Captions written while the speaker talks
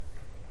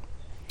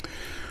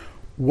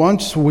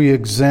Once we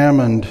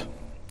examined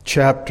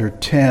chapter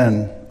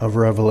 10 of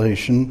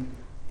Revelation,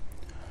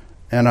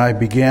 and I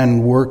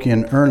began work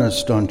in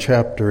earnest on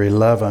chapter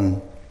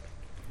 11,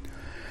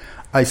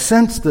 I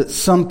sensed that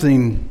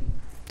something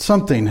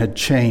had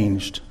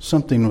changed.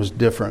 Something was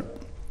different.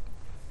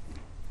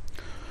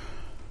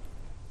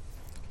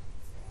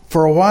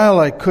 For a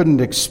while I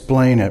couldn't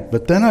explain it,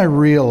 but then I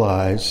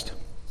realized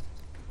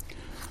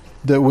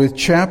that with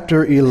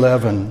chapter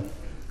 11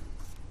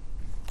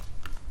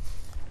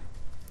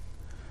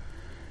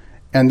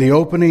 and the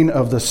opening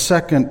of the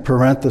second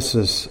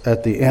parenthesis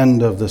at the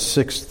end of the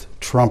sixth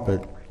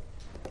trumpet,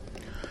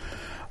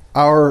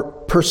 our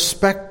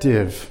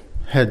perspective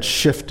had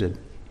shifted.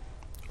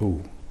 I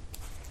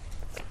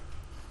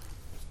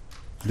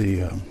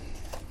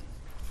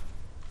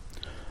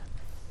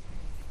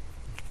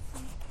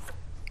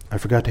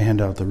forgot to hand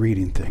out the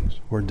reading things.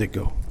 Where'd they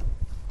go?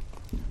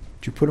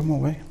 Did you put them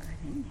away? I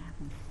didn't have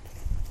them.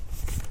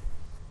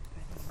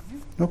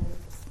 Nope.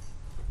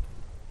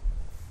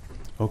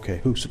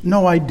 Okay.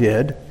 No, I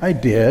did.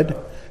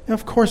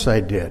 Of course I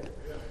did.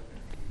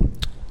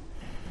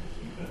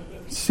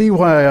 See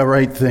why I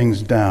write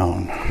things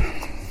down.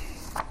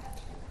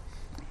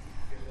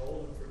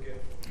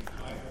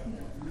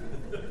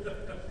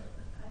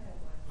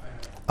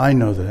 I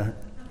know that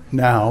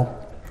now.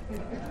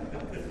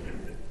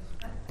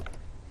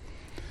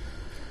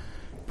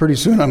 Pretty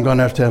soon I'm going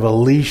to have a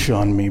leash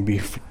on me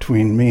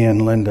between me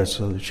and Linda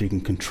so that she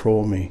can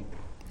control me.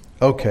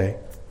 Okay.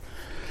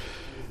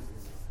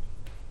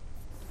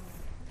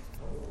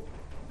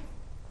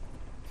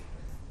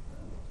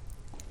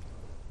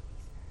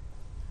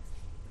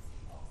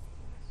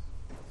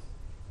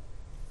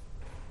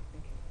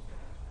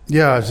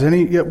 Yeah,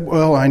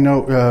 well, I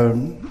know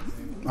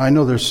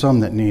there's some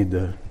that need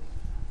the...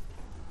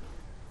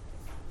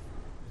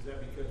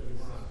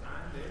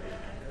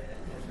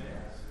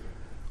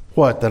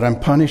 What, that I'm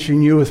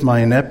punishing you with my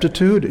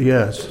ineptitude?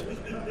 Yes.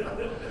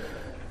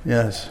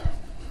 Yes.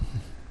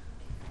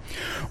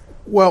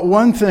 Well,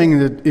 one thing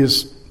that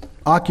is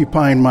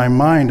occupying my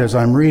mind as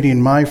I'm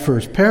reading my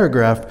first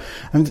paragraph,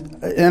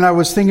 and I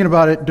was thinking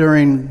about it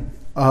during,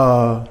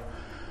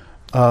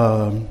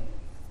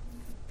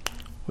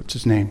 what's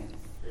his name?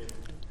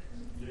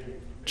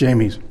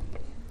 Jamie's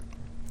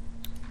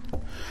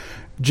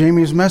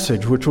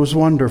message, which was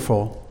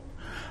wonderful.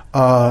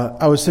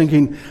 I was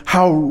thinking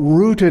how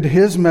rooted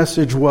his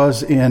message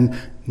was in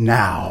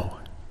now.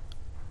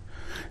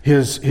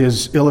 His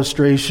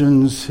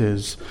illustrations,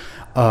 the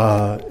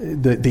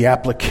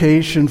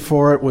application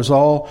for it was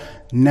all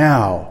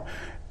now.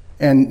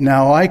 And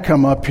now I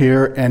come up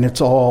here and it's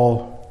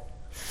all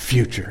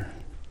future.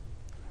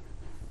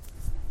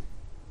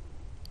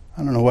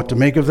 I don't know what to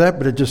make of that,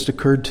 but it just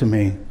occurred to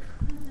me.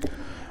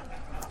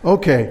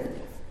 Okay.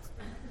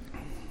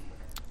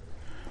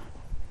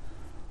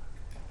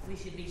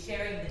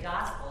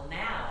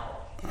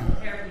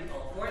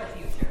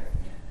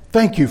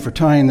 Thank you for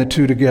tying the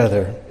two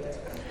together.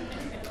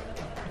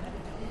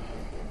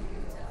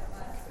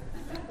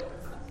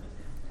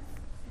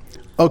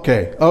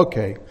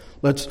 Okay.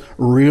 Let's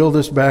reel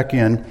this back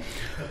in.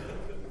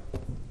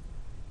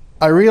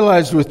 I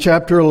realized with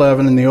chapter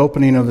 11 and the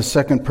opening of the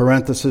second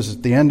parenthesis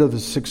at the end of the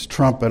sixth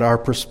trumpet, our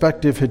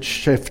perspective had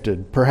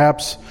shifted,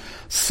 perhaps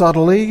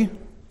subtly,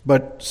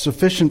 but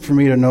sufficient for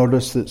me to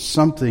notice that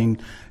something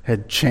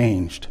had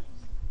changed.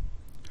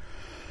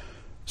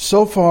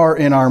 So far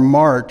in our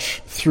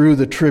march through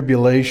the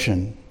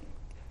tribulation,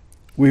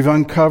 we've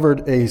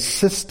uncovered a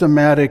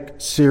systematic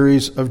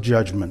series of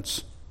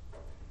judgments.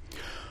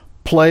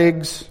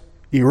 Plagues,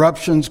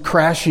 eruptions,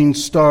 crashing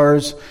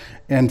stars,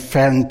 and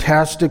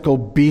fantastical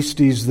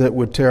beasties that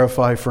would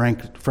terrify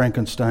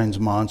Frankenstein's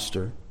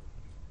monster.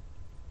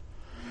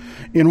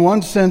 In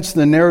one sense,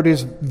 the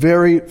narrative's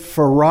very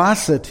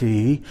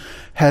ferocity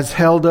has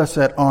held us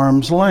at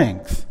arm's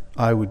length,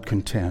 I would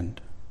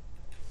contend.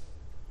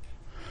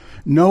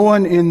 No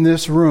one in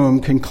this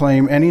room can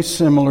claim any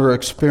similar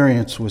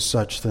experience with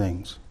such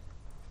things.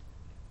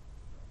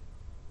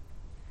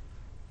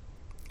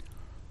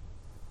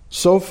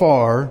 So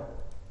far,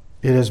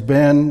 it has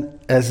been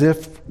as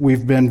if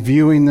we've been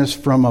viewing this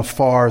from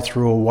afar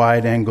through a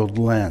wide-angled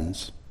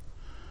lens.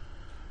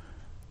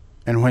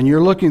 And when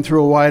you're looking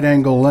through a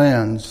wide-angle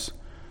lens,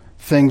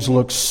 things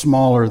look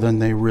smaller than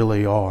they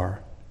really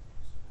are.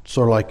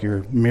 Sort of like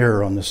your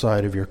mirror on the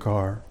side of your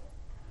car.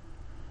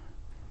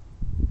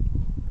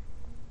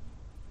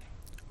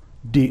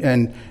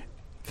 And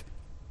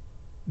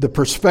the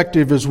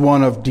perspective is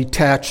one of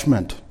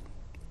detachment,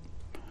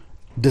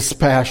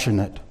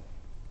 dispassionate,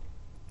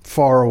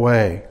 far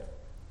away.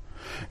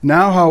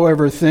 Now,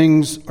 however,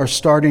 things are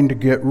starting to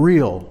get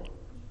real.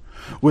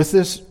 With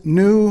this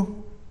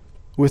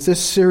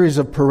series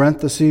of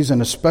parentheses,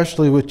 and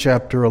especially with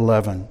chapter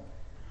 11,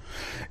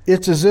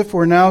 it's as if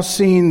we're now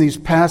seeing these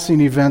passing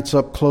events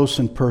up close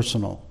and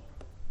personal.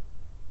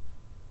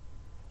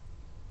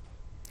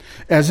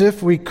 As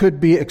if we could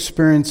be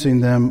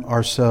experiencing them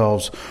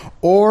ourselves,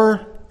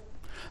 or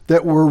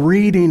that we're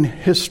reading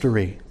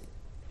history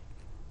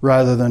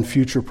rather than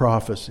future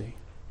prophecy.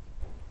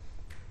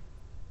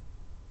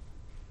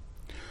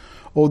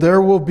 Oh,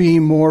 there will be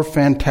more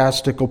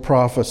fantastical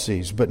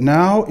prophecies. But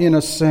now, in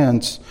a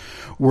sense,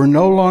 we're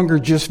no longer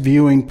just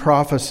viewing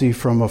prophecy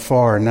from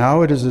afar.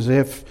 Now it is as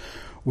if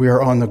we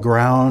are on the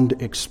ground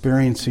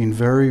experiencing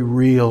very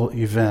real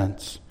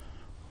events.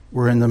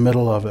 We're in the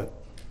middle of it.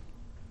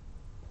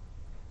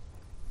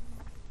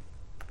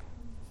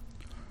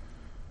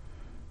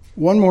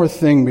 One more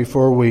thing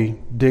before we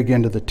dig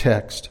into the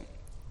text.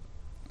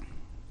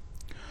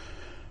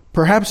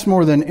 Perhaps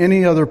more than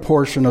any other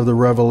portion of the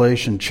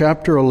Revelation,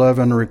 chapter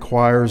 11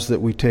 requires that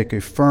we take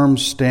a firm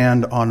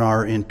stand on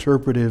our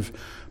interpretive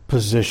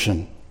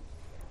position.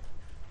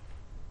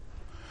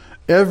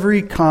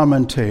 Every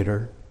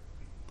commentator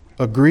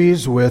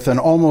agrees with and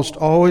almost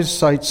always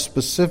cites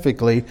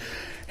specifically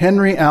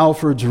Henry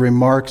Alford's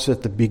remarks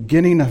at the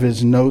beginning of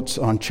his notes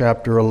on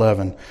chapter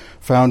 11,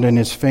 found in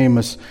his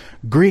famous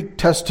Greek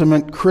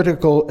Testament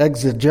Critical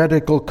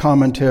Exegetical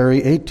Commentary,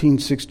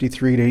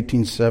 1863 to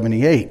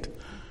 1878.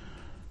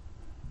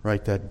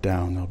 Write that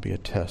down, there'll be a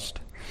test.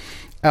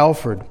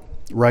 Alford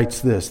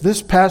writes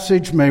this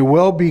passage may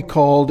well be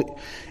called,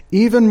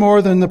 even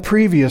more than the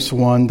previous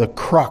one, the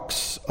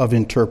crux of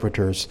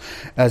interpreters,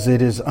 as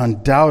it is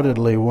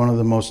undoubtedly one of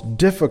the most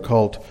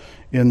difficult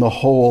in the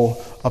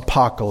whole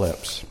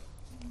apocalypse.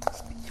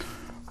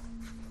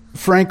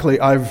 Frankly,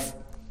 I've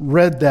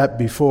read that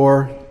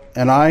before,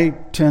 and I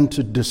tend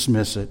to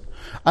dismiss it.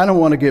 I don't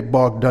want to get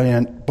bogged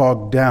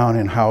down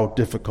in how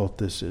difficult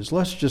this is.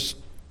 Let's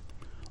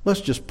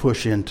just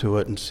push into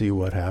it and see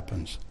what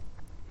happens.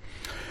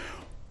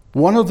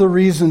 One of the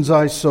reasons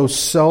I so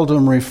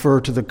seldom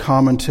refer to the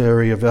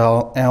commentary of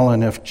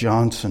Alan F.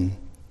 Johnson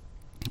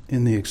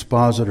in the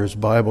Expositor's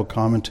Bible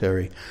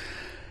Commentary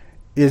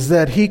is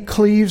that he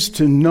cleaves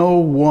to no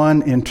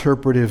one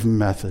interpretive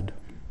method.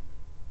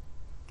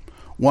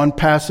 One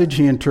passage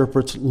he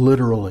interprets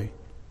literally.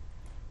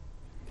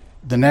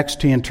 The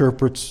next he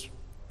interprets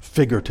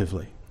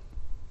figuratively.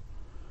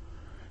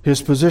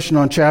 His position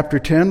on chapter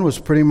 10 was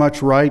pretty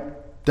much right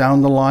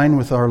down the line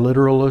with our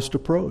literalist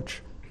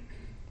approach.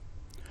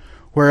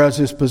 Whereas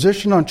his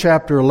position on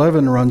chapter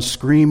 11 runs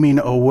screaming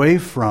away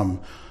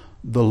from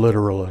the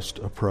literalist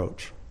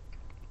approach.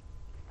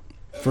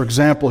 For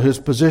example, his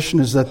position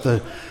is that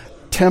the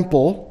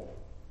temple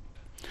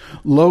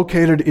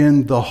located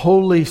in the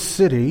holy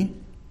city,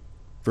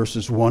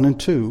 verses 1 and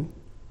 2,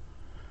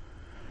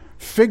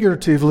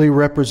 figuratively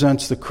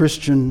represents the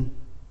Christian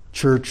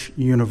church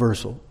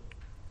universal.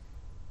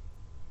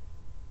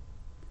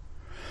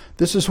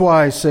 This is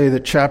why I say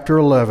that chapter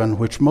 11,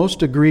 which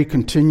most agree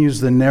continues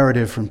the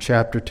narrative from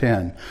chapter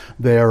 10,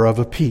 they are of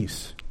a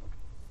piece,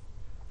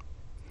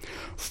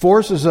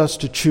 forces us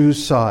to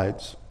choose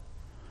sides,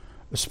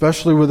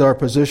 especially with our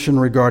position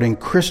regarding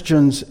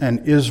Christians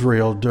and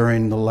Israel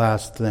during the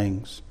last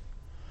things.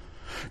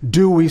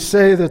 Do we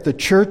say that the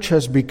church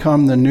has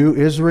become the new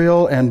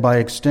Israel and by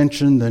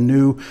extension the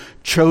new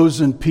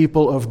chosen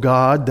people of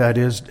God? That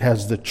is,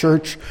 has the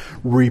church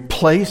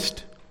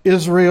replaced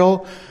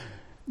Israel,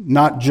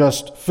 not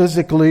just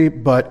physically,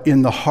 but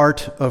in the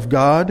heart of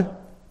God?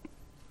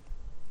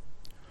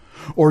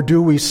 Or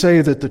do we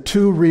say that the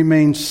two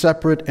remain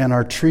separate and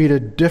are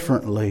treated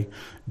differently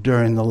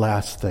during the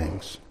last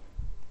things?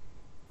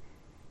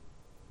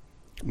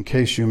 In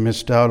case you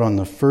missed out on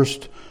the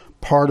first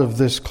part of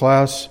this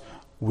class,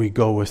 we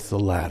go with the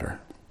latter.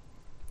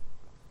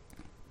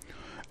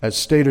 As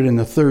stated in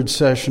the third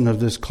session of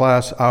this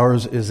class,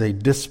 ours is a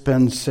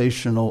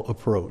dispensational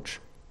approach.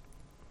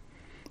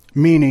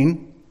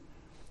 Meaning,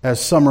 as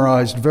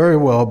summarized very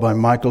well by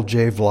Michael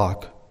J.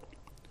 Vlach,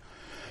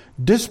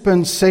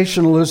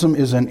 dispensationalism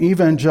is an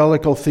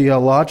evangelical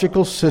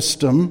theological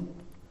system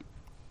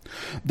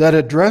that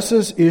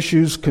addresses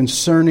issues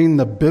concerning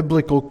the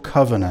biblical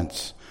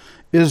covenants,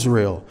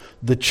 Israel,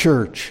 the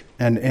church,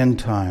 and end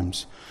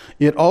times.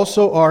 It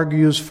also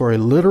argues for a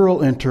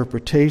literal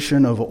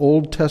interpretation of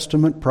Old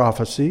Testament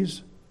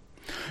prophecies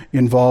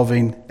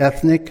involving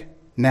ethnic,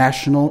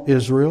 national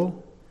Israel,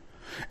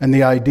 and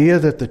the idea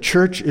that the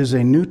church is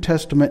a New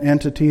Testament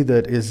entity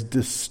that is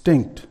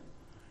distinct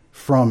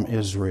from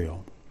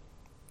Israel.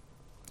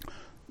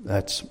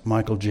 That's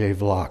Michael J.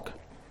 Vlach.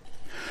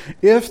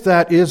 If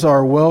that is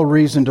our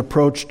well-reasoned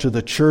approach to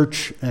the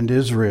church and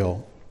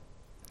Israel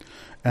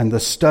and the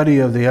study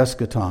of the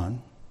eschaton,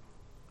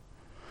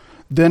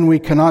 then we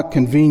cannot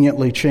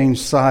conveniently change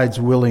sides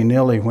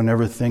willy-nilly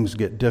whenever things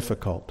get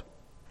difficult.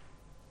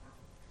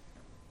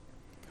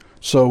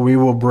 So we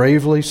will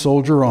bravely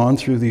soldier on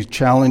through these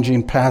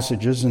challenging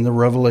passages in the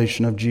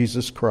revelation of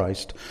Jesus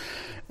Christ.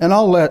 And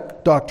I'll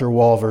let Dr.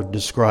 Walvoord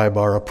describe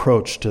our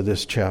approach to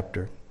this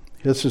chapter.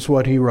 This is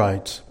what he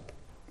writes.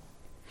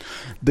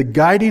 The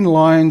guiding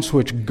lines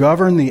which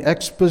govern the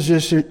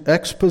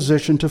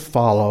exposition to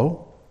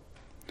follow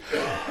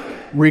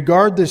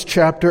regard this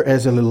chapter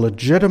as a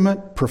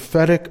legitimate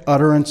prophetic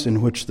utterance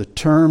in which the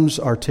terms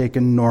are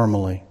taken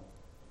normally.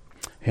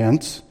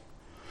 Hence,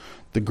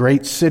 the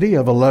great city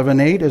of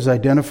 11:8 is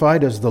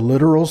identified as the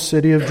literal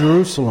city of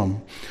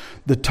Jerusalem.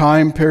 The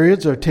time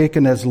periods are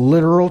taken as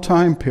literal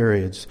time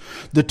periods.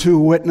 The two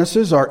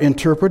witnesses are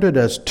interpreted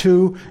as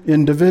two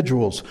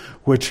individuals,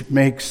 which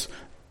makes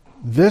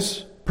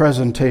this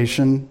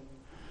presentation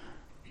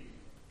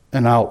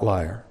an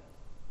outlier.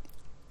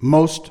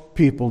 Most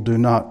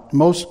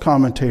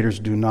commentators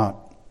do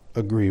not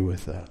agree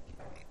with that.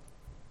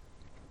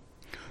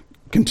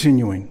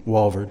 Continuing,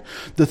 Walvoord.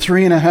 The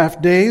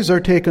 3.5 days are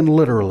taken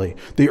literally.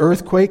 The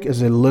earthquake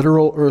is a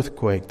literal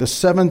earthquake. The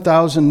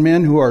 7,000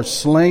 men who are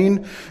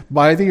slain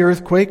by the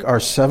earthquake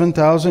are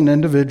 7,000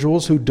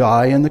 individuals who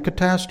die in the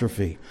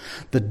catastrophe.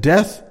 The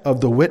death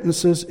of the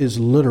witnesses is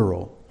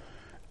literal,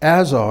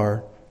 as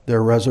are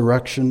their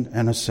resurrection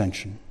and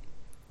ascension.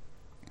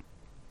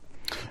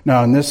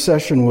 Now, in this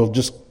session, we'll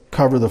just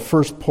cover the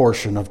first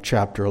portion of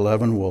chapter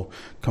 11. We'll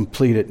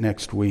complete it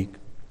next week.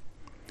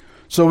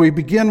 So we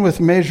begin with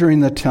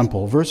measuring the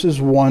temple,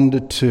 verses 1 to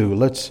 2.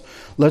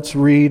 Let's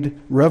read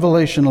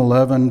Revelation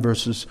 11,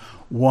 verses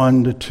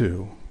 1 to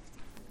 2.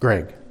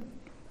 Greg.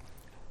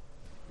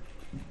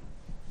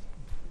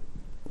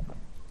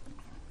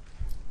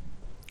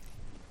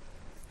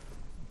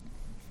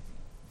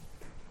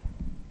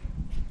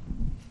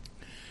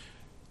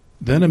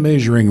 Then a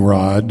measuring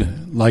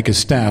rod, like a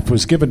staff,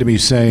 was given to me,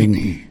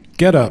 saying,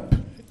 "Get up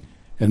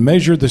and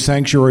measure the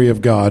sanctuary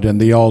of God and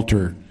the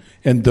altar,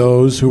 and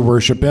those who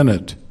worship in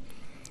it,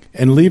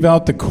 and leave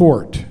out the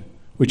court,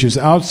 which is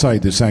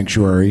outside the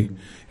sanctuary,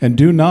 and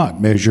do not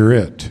measure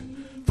it,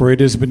 for it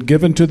has been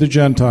given to the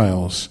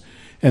Gentiles,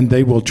 and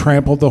they will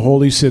trample the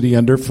holy city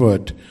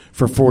underfoot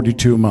for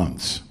 42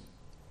 months.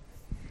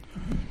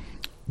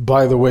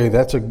 By the way,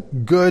 that's a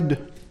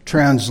good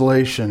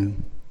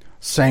translation,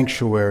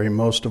 sanctuary.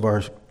 Most of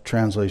our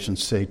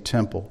translations say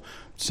temple.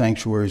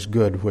 Sanctuary is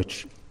good,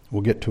 which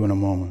we'll get to in a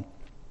moment.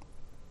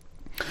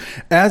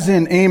 As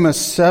in Amos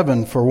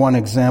 7, for one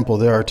example,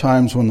 there are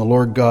times when the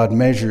Lord God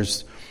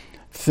measures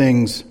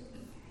things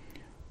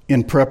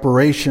in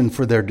preparation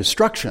for their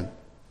destruction.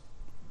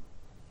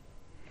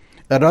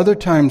 At other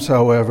times,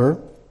 however,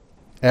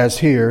 as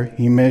here,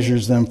 he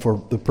measures them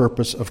for the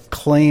purpose of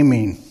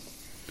claiming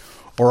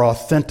or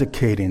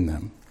authenticating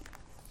them.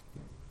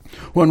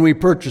 When we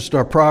purchased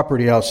our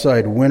property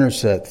outside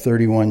Winterset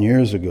 31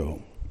 years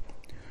ago,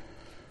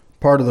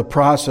 part of the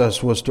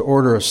process was to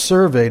order a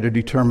survey to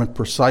determine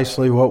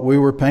precisely what we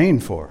were paying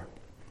for,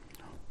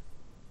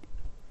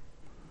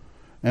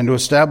 and to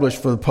establish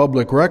for the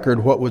public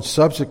record what would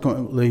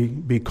subsequently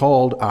be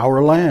called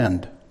our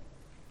land.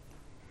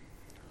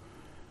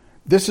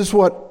 This is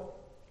what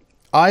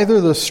either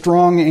the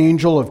strong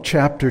angel of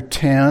chapter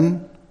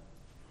 10,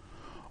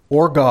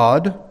 or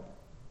God,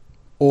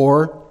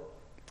 or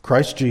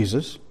Christ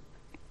Jesus,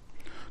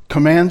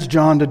 commands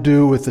John to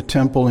do with the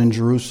temple in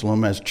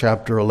Jerusalem as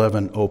chapter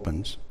 11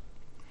 opens.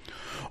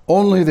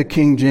 Only the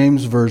King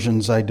James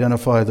versions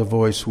identify the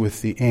voice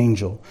with the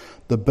angel.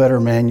 The better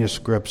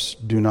manuscripts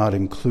do not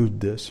include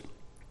this.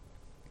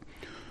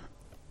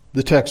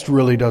 The text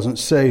really doesn't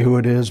say who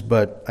it is,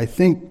 but I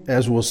think,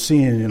 as we'll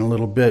see in a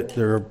little bit,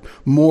 there are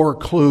more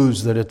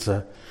clues that it's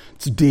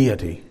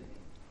deity.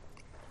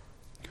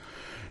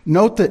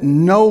 Note that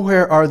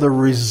nowhere are the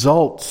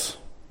results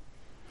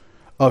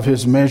of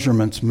his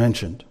measurements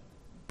mentioned,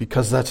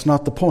 because that's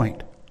not the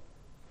point.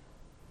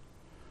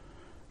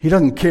 He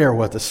doesn't care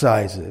what the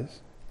size is.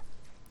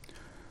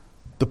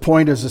 The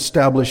point is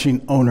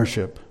establishing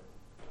ownership,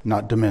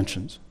 not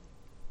dimensions.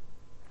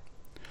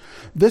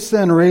 This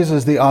then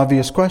raises the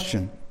obvious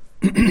question: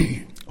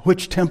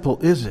 which temple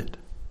is it?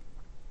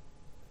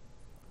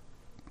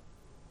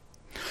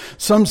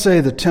 Some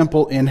say the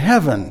temple in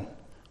heaven,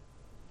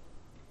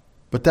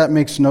 but that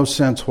makes no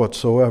sense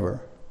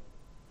whatsoever,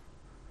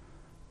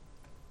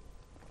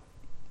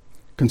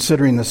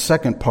 considering the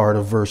second part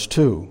of verse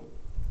 2.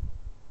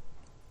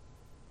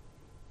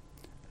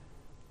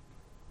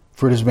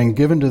 For it has been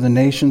given to the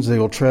nations, they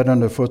will tread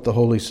underfoot the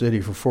holy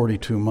city for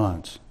 42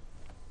 months.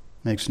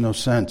 Makes no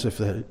sense if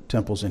the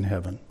temple's in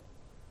heaven.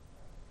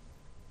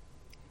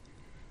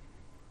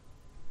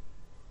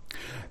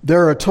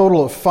 There are a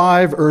total of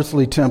 5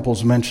 earthly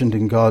temples mentioned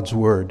in God's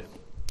word,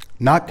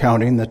 not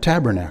counting the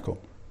tabernacle.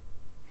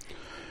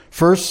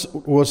 First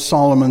was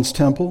Solomon's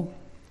temple.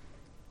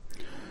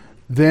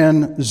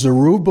 Then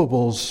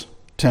Zerubbabel's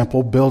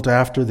temple, built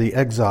after the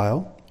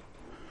exile,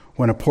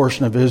 when a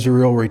portion of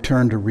Israel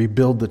returned to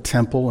rebuild the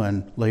temple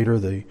and later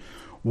the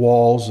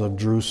walls of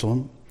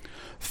Jerusalem.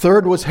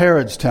 Third was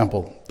Herod's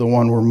temple, the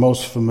one we're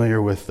most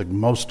familiar with, the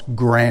most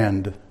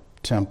grand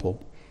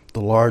temple,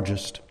 the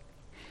largest,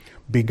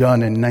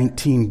 begun in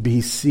 19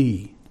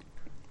 BC.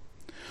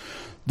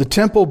 The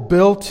temple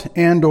built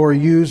and or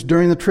used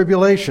during the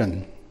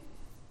tribulation.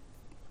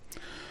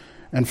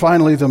 And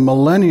finally, the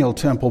millennial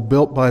temple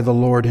built by the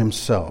Lord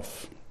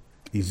himself.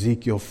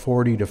 Ezekiel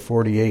 40 to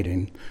 48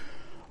 in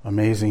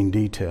amazing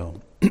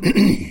detail.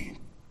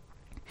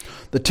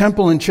 The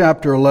temple in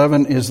chapter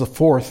 11 is the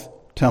 4th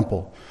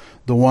temple,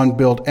 the one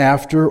built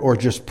after or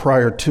just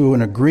prior to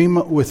an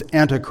agreement with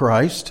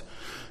Antichrist.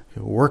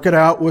 He'll work it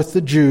out with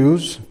the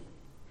Jews,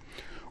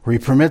 where he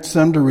permits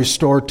them to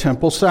restore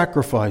temple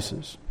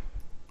sacrifices.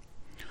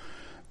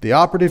 The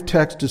operative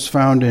text is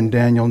found in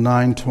Daniel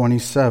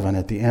 9:27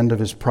 at the end of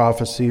his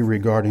prophecy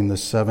regarding the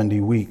 70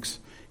 weeks.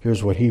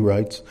 Here's what he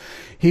writes.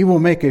 He will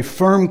make a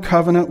firm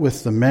covenant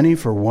with the many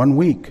for 1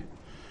 week,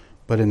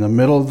 but in the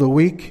middle of the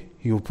week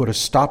he will put a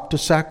stop to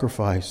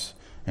sacrifice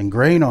and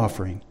grain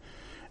offering.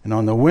 And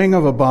on the wing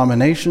of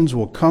abominations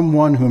will come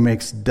one who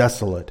makes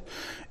desolate,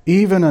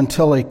 even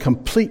until a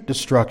complete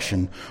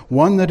destruction,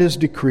 one that is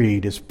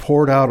decreed, is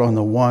poured out on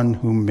the one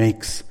who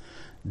makes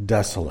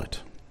desolate.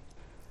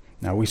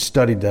 Now, we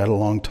studied that a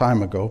long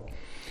time ago.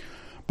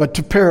 But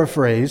to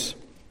paraphrase,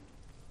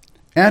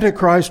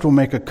 Antichrist will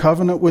make a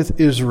covenant with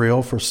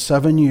Israel for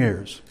 7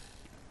 years.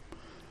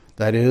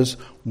 That is,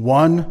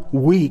 1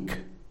 week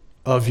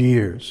of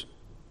years,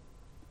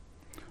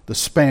 the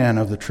span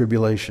of the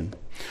tribulation,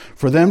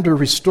 for them to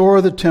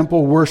restore the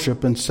temple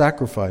worship and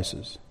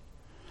sacrifices.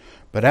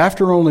 But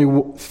after only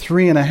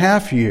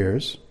 3.5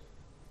 years,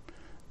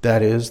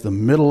 that is, the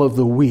middle of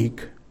the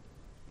week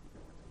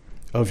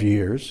of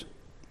years,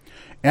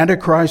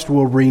 Antichrist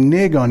will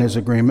renege on his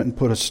agreement and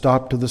put a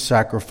stop to the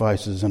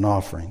sacrifices and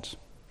offerings.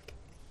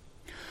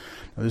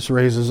 Now, this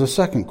raises a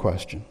second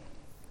question,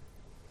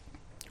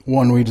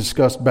 one we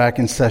discussed back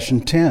in session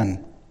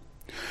 10.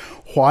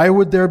 Why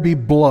would there be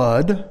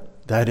blood,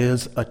 that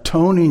is,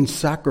 atoning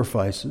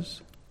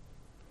sacrifices,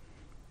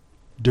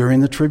 during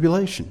the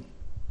tribulation?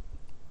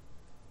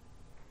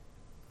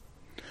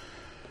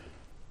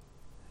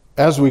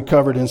 As we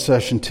covered in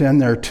session 10,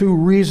 there are 2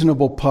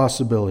 reasonable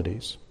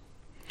possibilities.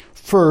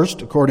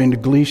 First, according to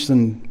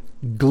Gleason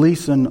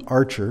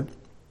Archer,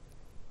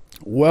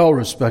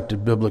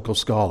 well-respected biblical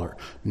scholar,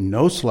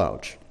 no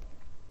slouch,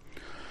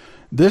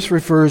 this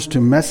refers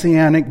to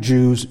Messianic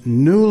Jews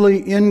newly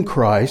in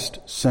Christ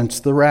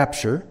since the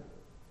rapture.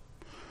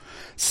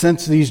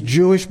 Since these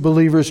Jewish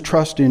believers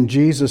trust in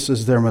Jesus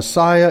as their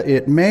Messiah,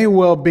 it may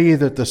well be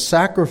that the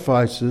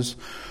sacrifices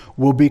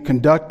will be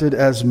conducted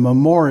as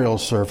memorial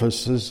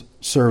services,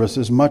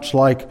 much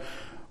like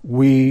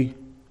we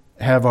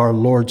have our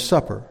Lord's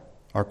Supper,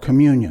 our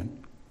communion,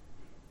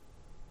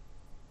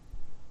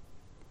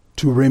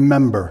 to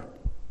remember,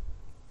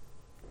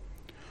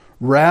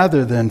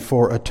 rather than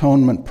for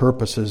atonement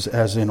purposes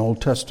as in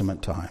Old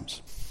Testament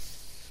times.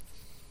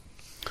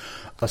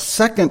 A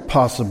second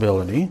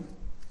possibility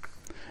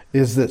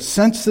is that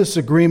since this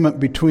agreement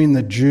between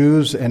the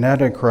Jews and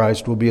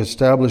Antichrist will be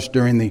established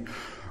during the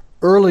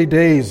early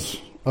days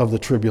of the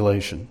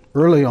tribulation,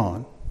 early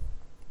on,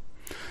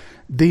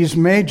 these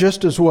may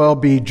just as well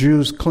be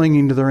Jews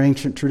clinging to their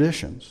ancient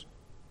traditions,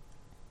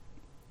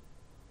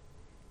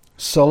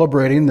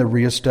 celebrating the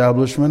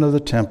reestablishment of the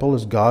temple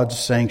as God's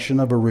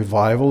sanction of a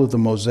revival of the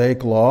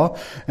Mosaic law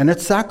and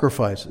its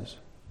sacrifices.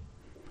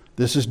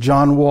 This is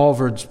John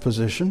Walvoord's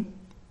position,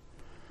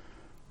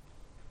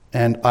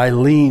 and I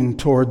lean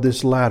toward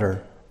this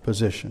latter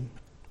position,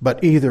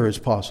 but either is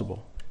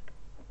possible.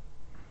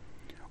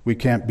 We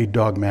can't be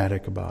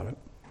dogmatic about it.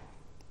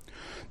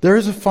 There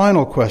is a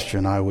final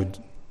question I would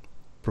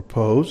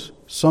propose.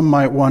 Some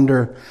might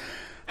wonder,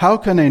 how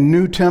can a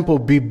new temple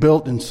be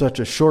built in such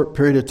a short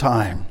period of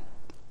time?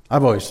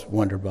 I've always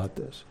wondered about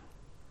this.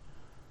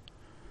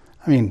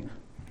 I mean,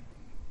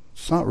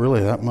 it's not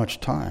really that much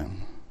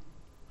time.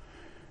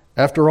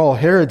 After all,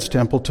 Herod's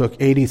temple took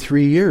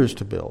 83 years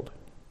to build.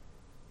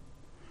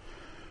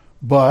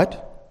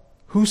 But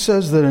who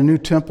says that a new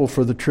temple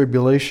for the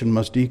tribulation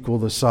must equal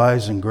the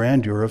size and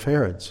grandeur of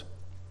Herod's?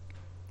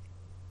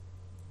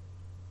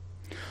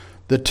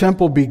 The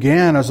temple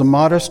began as a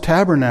modest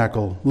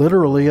tabernacle,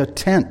 literally a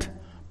tent,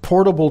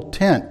 portable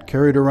tent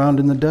carried around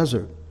in the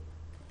desert.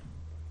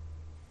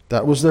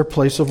 That was their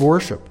place of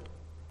worship.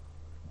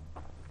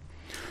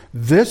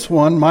 This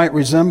one might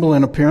resemble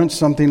in appearance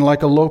something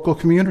like a local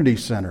community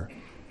center,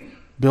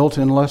 built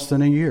in less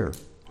than a year.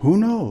 Who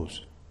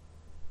knows?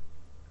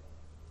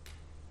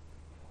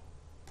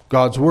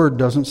 God's word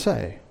doesn't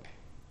say.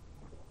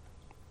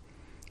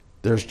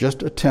 There's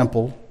just a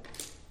temple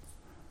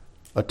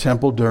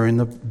during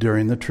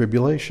the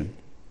tribulation.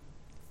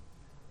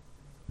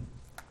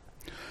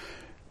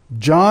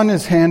 John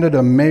is handed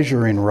a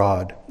measuring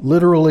rod,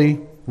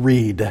 literally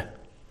reed,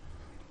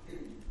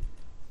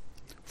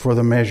 for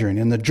the measuring.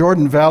 In the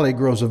Jordan Valley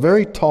grows a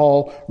very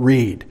tall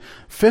reed,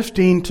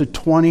 15 to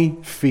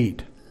 20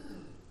 feet,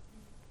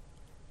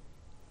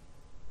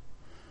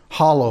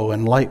 hollow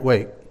and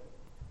lightweight,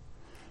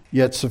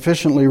 yet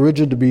sufficiently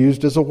rigid to be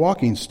used as a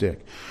walking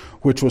stick,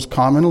 which was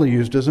commonly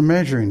used as a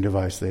measuring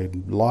device.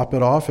 They'd lop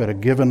it off at a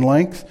given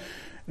length,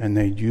 and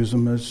they'd use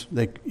them as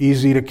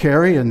easy to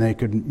carry, and they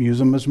could use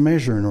them as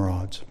measuring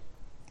rods.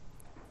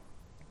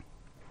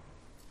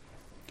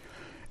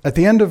 At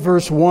the end of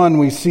verse 1,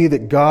 we see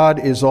that God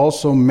is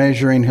also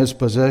measuring his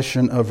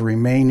possession of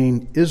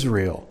remaining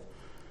Israel.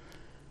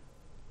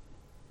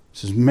 It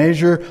says,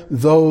 measure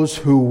those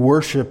who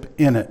worship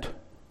in it.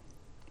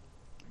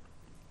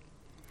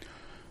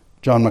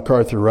 John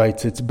MacArthur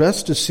writes, it's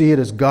best to see it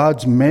as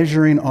God's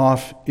measuring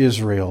off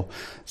Israel,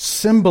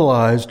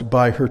 symbolized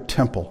by her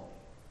temple,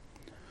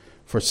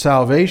 for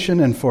salvation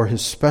and for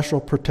his special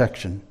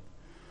protection,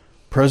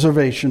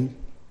 preservation,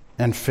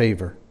 and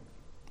favor.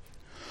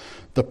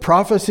 The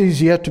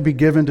prophecies yet to be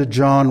given to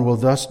John will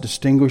thus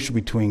distinguish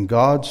between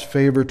God's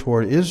favor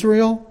toward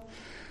Israel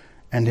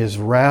and his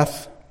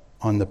wrath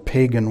on the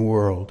pagan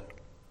world.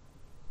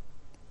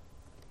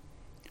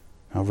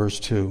 Now, verse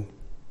 2.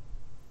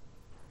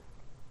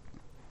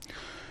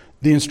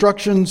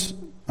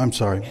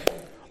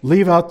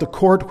 Leave out the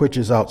court which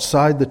is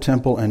outside the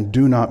temple and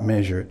do not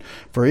measure it,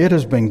 for it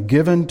has been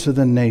given to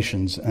the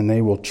nations, and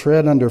they will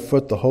tread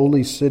underfoot the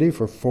holy city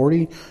for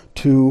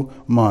 42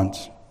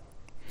 months.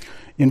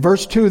 In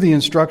verse 2, the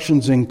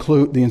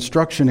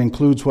instruction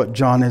includes what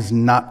John is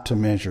not to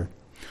measure.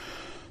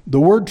 The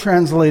word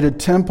translated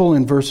temple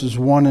in verses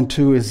 1 and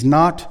 2 is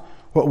not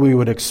what we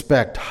would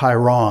expect,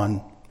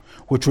 hieron,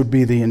 which would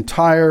be the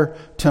entire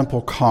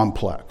temple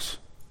complex,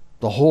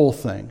 the whole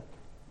thing.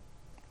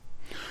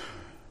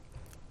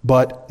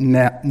 But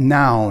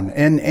naon,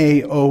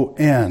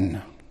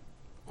 N-A-O-N,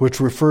 which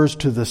refers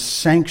to the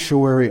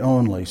sanctuary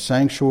only.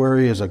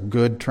 Sanctuary is a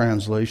good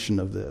translation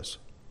of this.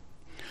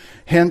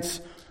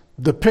 Hence,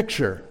 the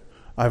picture.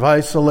 I've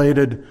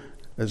isolated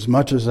as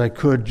much as I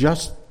could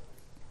just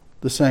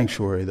the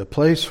sanctuary, the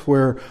place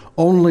where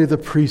only the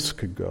priests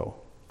could go.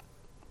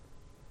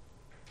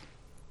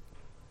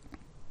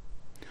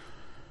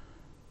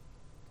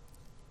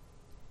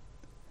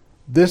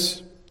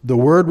 The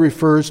word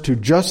refers to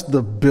just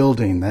the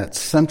building, that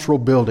central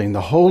building,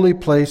 the holy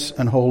place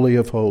and holy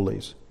of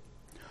holies.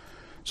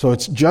 So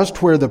it's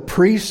just where the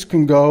priests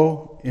can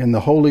go in the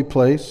holy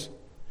place,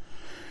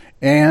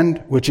 and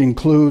which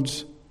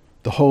includes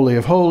the Holy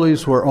of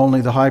Holies, where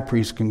only the high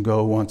priest can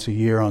go once a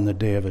year on the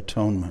Day of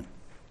Atonement.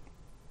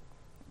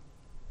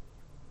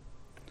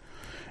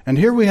 And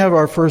here we have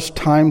our first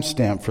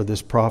timestamp for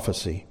this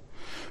prophecy.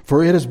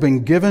 For it has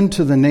been given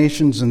to the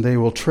nations, and they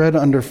will tread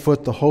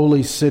underfoot the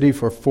holy city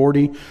for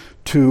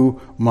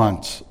 42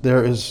 months.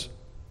 There is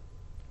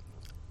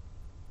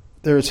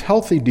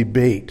healthy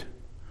debate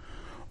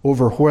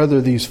over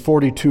whether these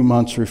 42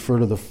 months refer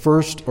to the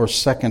first or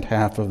second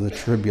half of the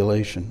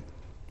tribulation.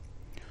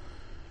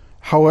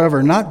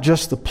 However, not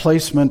just the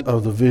placement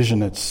of the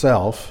vision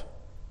itself,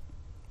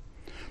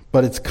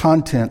 but its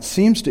content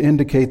seems to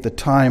indicate the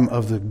time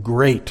of the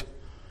great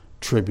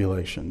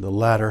tribulation, the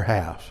latter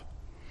half,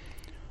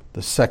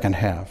 the second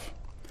half.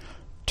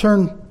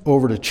 Turn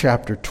over to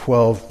chapter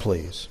 12,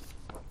 please.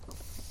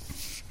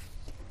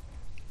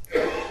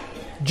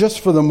 Just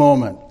for the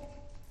moment,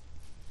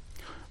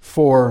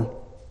 for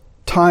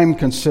time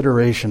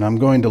consideration, I'm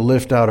going to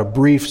lift out a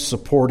brief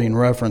supporting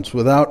reference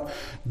without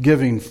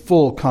giving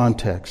full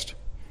context.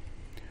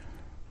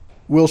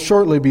 We'll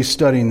shortly be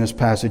studying this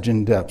passage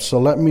in depth, so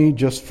let me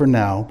just for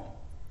now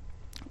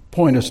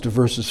point us to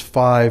verses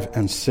 5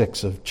 and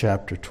 6 of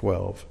chapter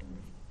 12.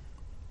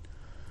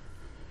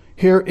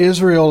 Here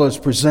Israel is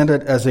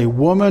presented as a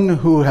woman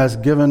who has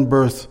given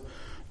birth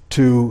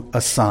to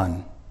a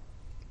son,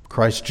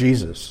 Christ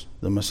Jesus,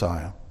 the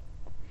Messiah,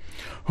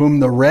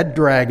 whom the red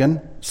dragon,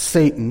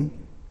 Satan,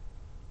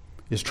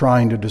 is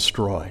trying to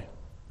destroy.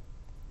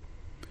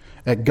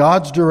 At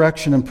God's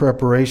direction and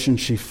preparation,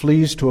 she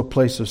flees to a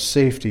place of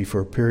safety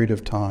for a period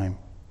of time.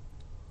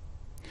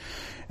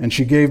 And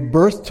she gave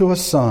birth to a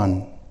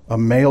son, a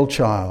male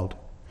child,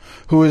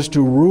 who is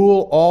to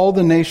rule all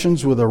the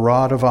nations with a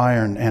rod of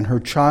iron. And her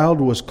child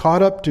was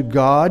caught up to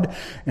God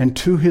and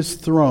to his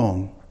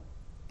throne.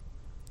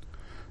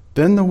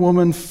 Then the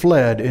woman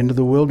fled into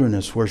the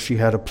wilderness, where she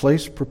had a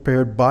place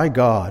prepared by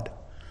God,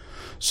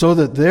 so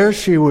that there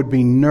she would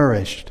be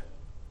nourished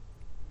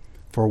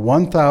for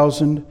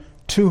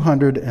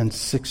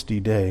 1,260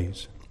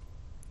 days.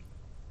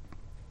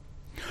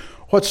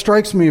 What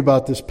strikes me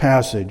about this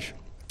passage,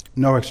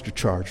 no extra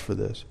charge for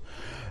this,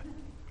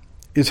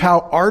 is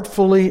how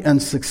artfully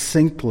and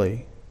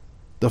succinctly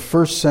the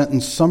first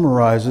sentence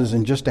summarizes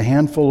in just a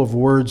handful of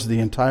words the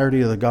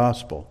entirety of the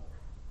gospel.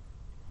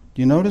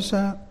 Do you notice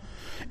that?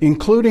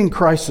 Including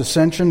Christ's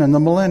ascension and the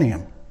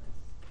millennium.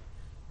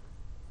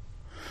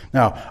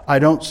 Now, I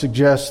don't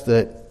suggest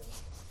that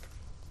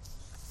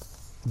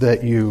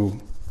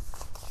you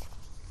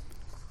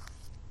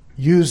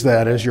use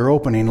that as your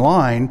opening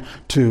line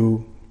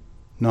to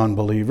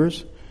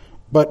non-believers,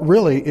 but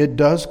really it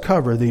does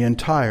cover the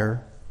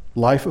entire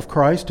life of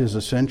Christ, his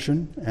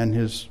ascension, and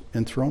his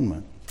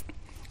enthronement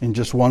in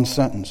just one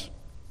sentence.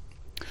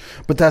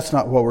 But that's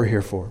not what we're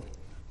here for.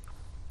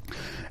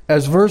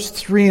 As verse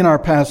 3 in our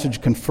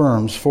passage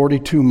confirms,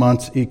 42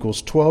 months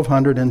equals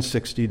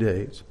 1,260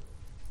 days,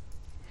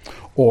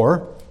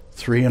 or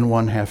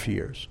 3.5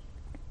 years.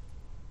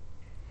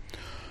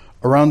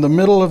 Around the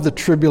middle of the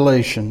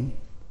tribulation,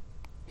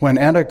 when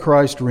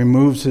Antichrist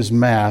removes his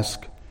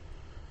mask,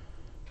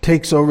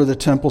 takes over the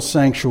temple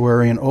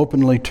sanctuary, and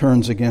openly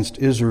turns against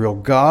Israel,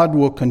 God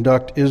will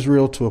conduct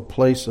Israel to a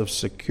place of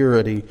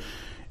security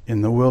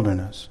in the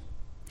wilderness.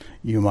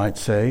 You might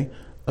say,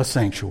 a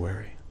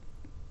sanctuary,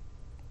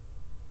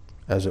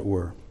 as it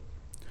were.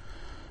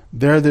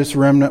 There this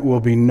remnant will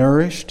be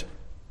nourished,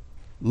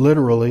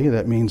 literally,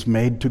 that means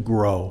made to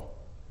grow,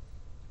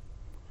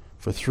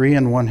 for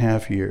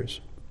 3.5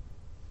 years.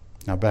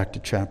 Now back to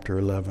chapter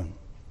 11.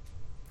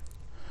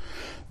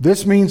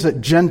 This means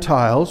that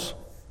Gentiles,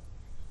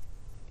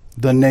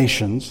 the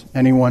nations,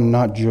 anyone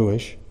not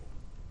Jewish,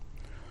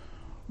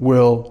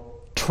 will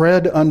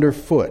tread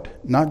underfoot,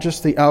 not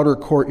just the outer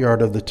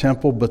courtyard of the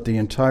temple, but the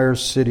entire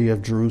city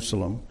of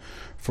Jerusalem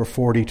for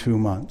 42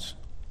 months.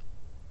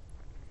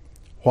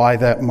 Why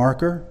that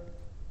marker?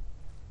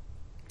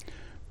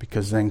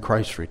 Because then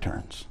Christ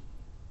returns.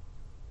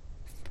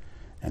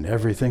 And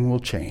everything will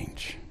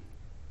change.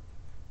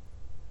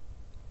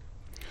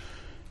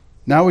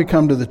 Now we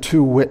come to the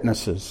two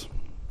witnesses.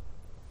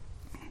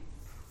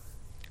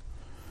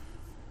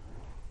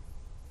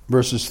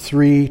 Verses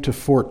 3 to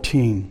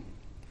 14.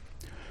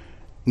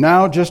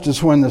 Now, just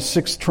as when the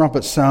sixth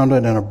trumpet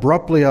sounded, and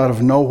abruptly out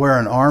of nowhere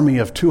an army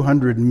of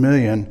 200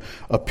 million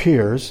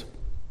appears.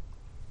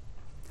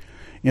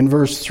 In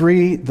verse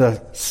 3,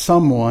 the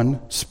someone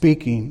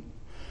speaking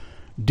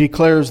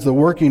declares the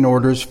working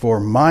orders for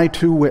my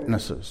two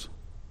witnesses,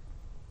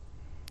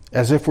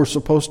 as if we're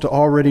supposed to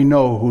already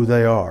know who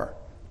they are.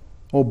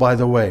 Oh, by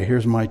the way,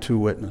 here's my two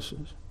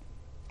witnesses.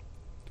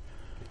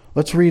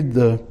 Let's read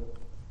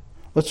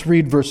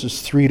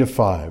verses 3 to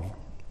 5.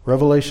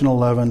 Revelation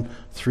 11,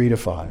 3 to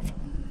 5.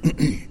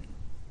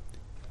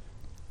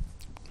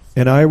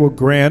 And I will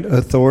grant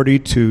authority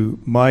to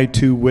my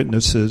two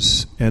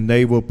witnesses, and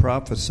they will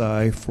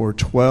prophesy for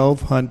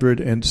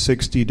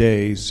 1,260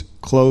 days,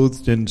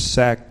 clothed in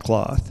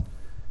sackcloth.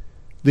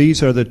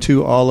 These are the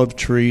two olive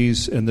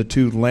trees and the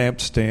two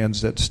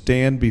lampstands that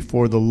stand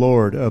before the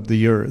Lord of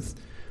the earth.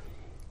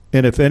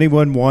 And if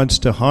anyone wants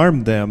to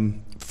harm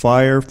them,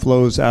 fire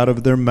flows out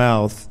of their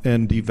mouth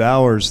and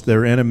devours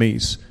their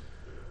enemies.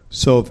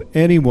 So if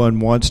anyone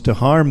wants to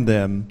harm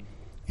them,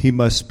 he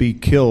must be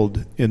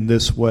killed in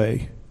this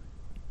way.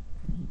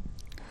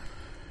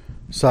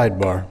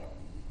 Sidebar.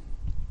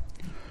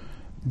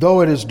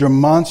 Though it is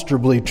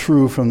demonstrably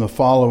true from the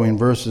following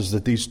verses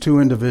that these two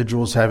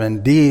individuals have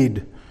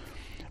indeed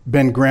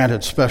been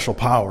granted special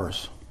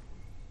powers,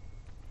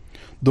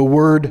 the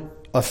word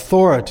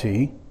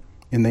authority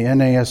in the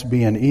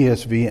NASB and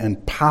ESV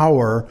and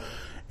power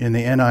in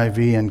the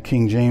NIV and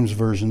King James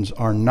versions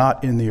are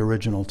not in the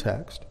original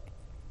text.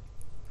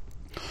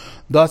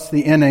 Thus,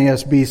 the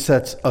NASB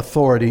sets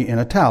authority in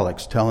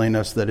italics, telling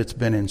us that it's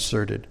been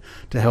inserted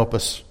to help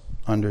us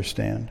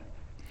understand.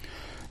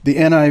 The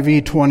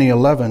NIV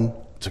 2011,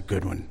 it's a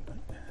good one.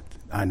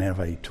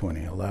 NIV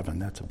 2011,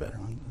 that's a better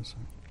one.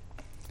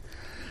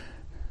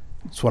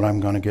 That's what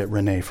I'm going to get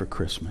Renee for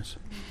Christmas.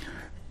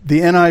 The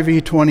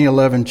NIV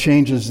 2011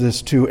 changes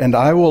this to, and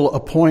I will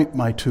appoint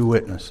my two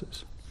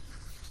witnesses.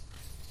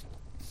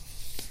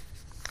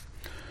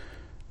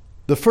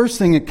 The first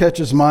thing that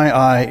catches my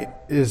eye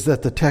is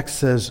that the text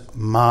says,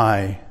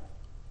 my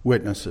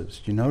witnesses.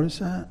 Do you notice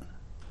that?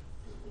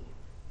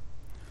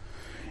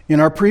 In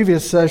our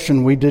previous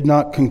session, we did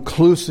not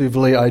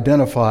conclusively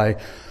identify,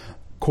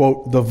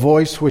 quote, the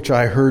voice which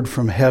I heard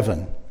from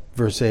heaven,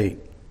 verse 8,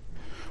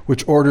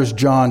 which orders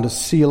John to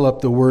seal up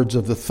the words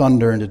of the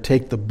thunder and to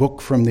take the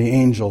book from the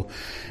angel.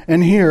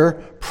 And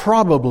here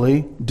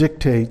probably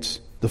dictates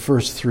the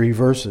first three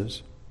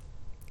verses.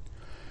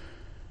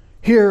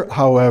 Here,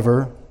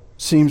 however,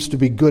 seems to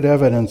be good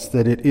evidence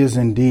that it is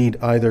indeed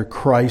either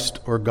Christ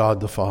or God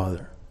the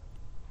Father.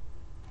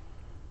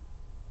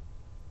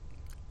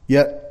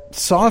 Yet,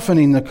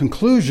 softening that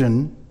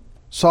conclusion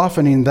is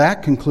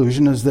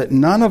that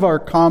none of our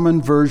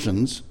common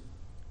versions,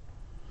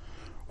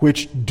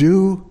 which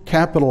do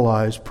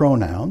capitalize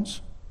pronouns,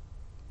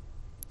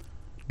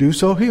 do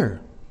so here.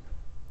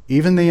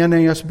 Even the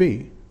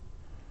NASB,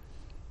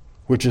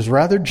 which is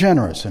rather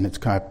generous in its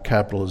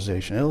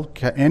capitalization.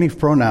 Any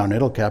pronoun,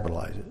 it'll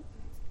capitalize it.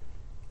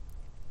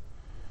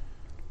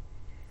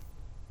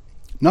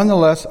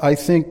 Nonetheless, I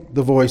think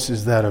the voice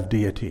is that of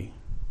deity.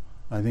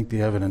 I think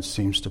the evidence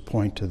seems to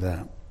point to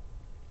that.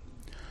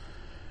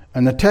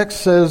 And the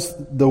text says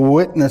the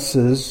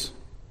witnesses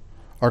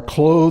are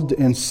clothed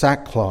in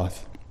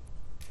sackcloth.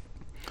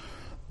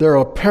 Their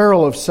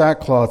apparel of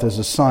sackcloth is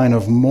a sign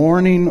of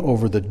mourning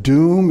over the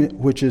doom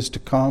which is to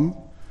come,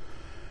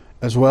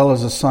 as well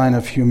as a sign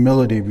of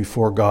humility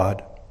before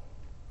God.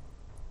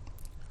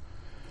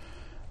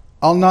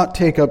 I'll not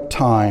take up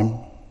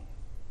time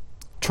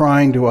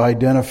trying to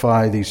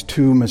identify these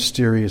two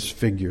mysterious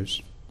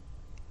figures.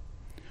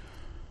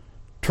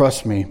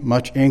 Trust me,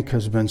 much ink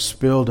has been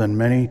spilled and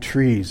many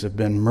trees have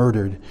been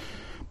murdered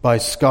by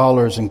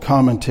scholars and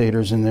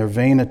commentators in their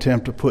vain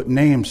attempt to put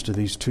names to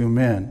these two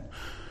men,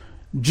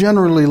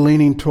 generally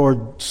leaning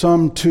toward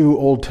some two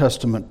Old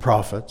Testament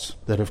prophets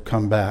that have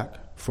come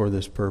back for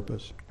this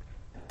purpose.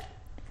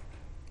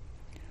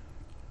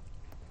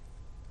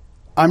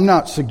 I'm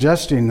not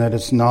suggesting that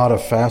it's not a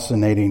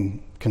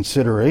fascinating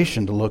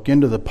consideration to look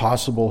into the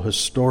possible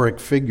historic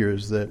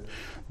figures that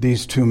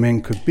these two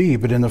men could be,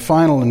 but in the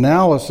final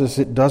analysis,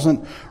 it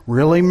doesn't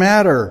really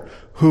matter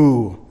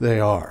who they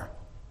are.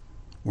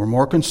 We're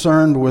more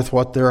concerned with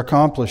what they're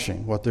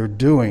accomplishing, what they're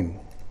doing,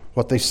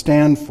 what they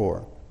stand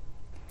for.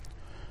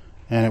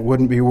 And it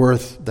wouldn't be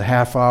worth the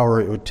half hour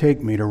it would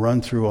take me to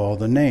run through all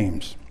the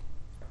names.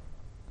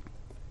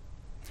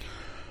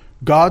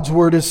 God's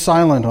word is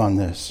silent on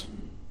this,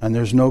 and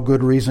there's no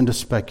good reason to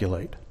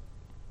speculate.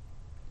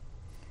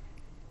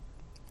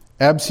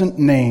 Absent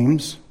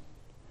names,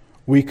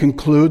 we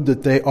conclude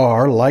that they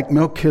are like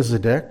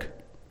Melchizedek,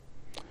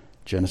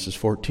 Genesis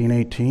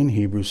 14:18,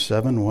 Hebrews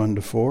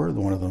 7:1-4,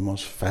 one of the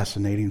most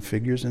fascinating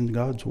figures in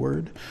God's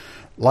word.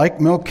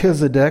 Like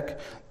Melchizedek,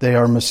 they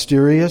are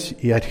mysterious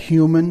yet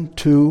human,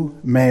 two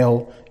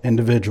male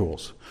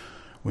individuals.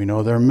 We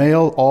know they're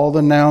male. All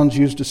the nouns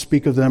used to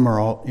speak of them are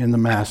all in the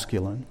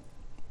masculine,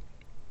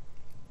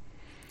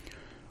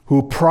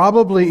 who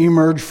probably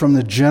emerged from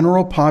the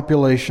general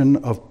population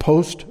of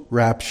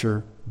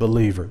post-rapture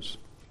believers,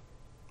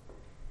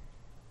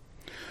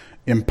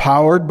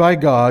 empowered by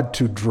God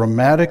to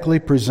dramatically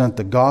present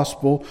the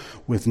gospel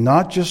with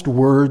not just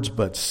words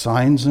but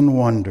signs and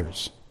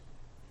wonders.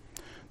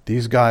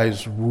 These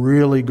guys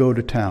really go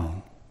to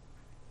town.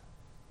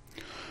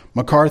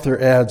 MacArthur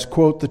adds,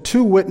 quote, "The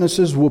two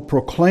witnesses will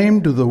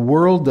proclaim to the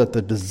world that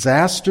the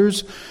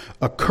disasters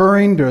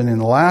occurring during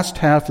the last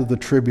half of the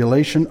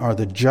tribulation are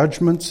the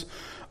judgments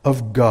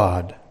of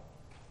God.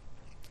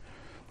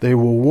 They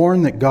will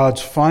warn that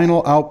God's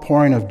final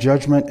outpouring of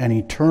judgment and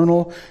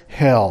eternal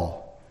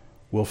hell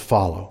will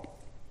follow."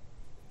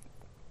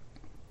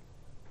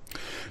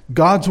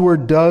 God's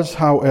word does,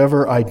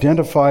 however,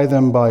 identify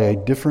them by a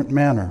different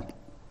manner.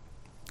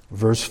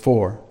 Verse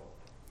 4,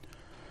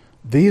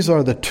 "These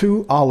are the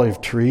two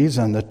olive trees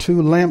and the two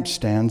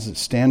lampstands that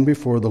stand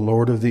before the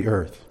Lord of the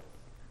earth."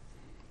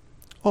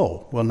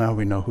 Oh, well, now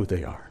we know who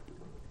they are.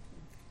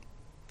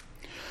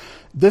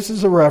 This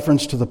is a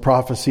reference to the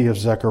prophecy of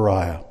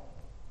Zechariah.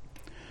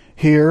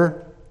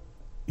 Here,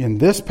 in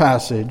this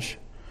passage,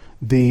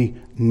 the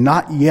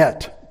not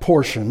yet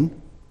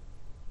portion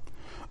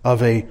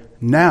of a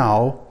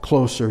now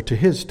closer to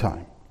his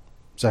time,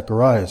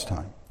 Zechariah's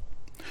time.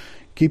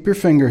 Keep your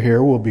finger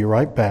here, we'll be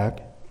right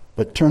back,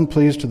 but turn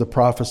please to the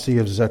prophecy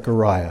of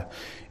Zechariah.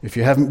 If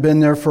you haven't been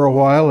there for a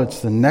while, it's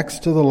the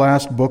next to the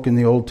last book in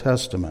the Old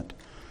Testament.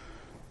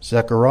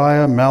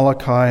 Zechariah,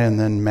 Malachi, and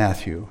then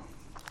Matthew.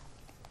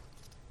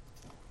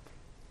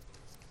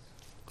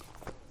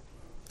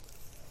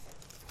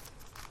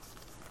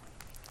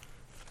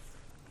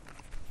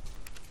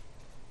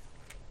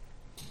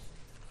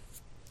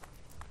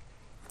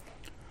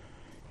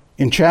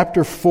 In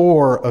chapter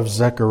 4 of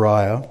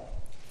Zechariah,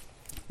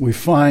 we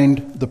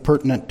find the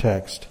pertinent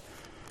text.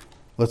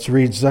 Let's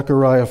read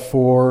Zechariah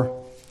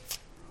 4,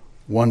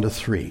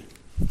 1-3.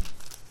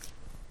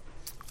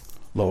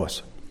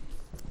 Lois.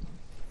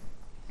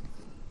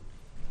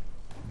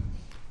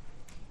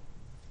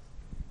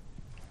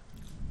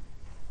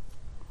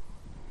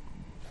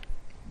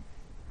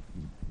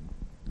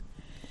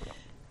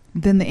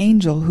 Then the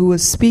angel who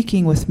was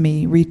speaking with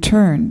me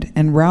returned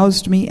and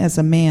roused me as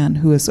a man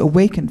who is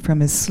awakened from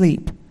his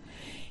sleep.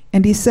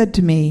 And he said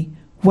to me,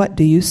 "What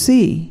do you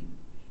see?"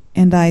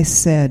 And I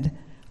said,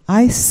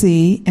 "I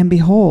see, and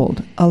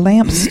behold, a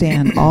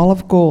lampstand all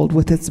of gold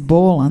with its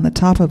bowl on the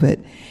top of it,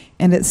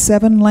 and its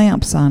 7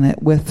 lamps on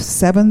it, with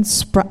 7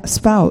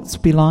 spouts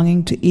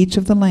belonging to each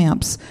of the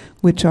lamps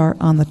which are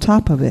on the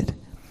top of it.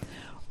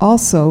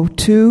 Also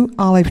 2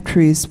 olive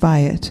trees by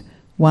it,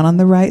 one on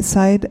the right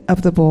side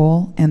of the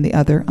bowl and the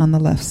other on the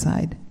left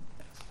side."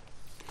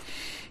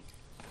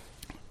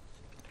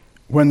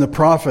 When the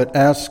prophet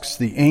asks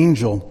the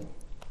angel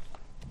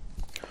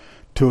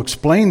to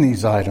explain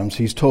these items,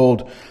 he's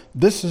told,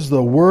 "This is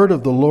the word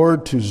of the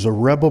Lord to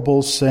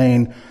Zerubbabel,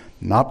 saying,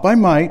 not by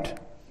might,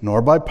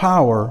 nor by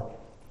power,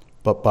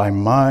 but by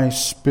my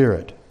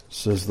Spirit,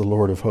 says the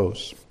Lord of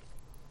hosts."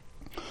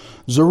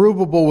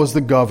 Zerubbabel was the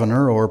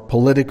governor or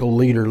political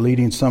leader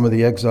leading some of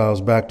the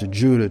exiles back to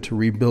Judah to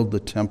rebuild the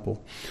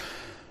temple.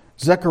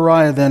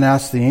 Zechariah then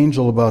asked the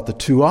angel about the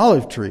 2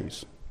 olive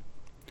trees,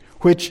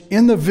 which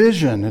in the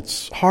vision,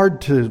 it's hard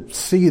to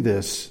see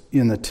this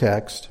in the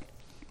text,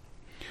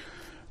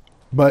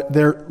 but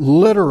they're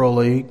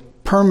literally,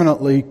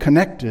 permanently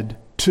connected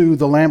to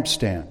the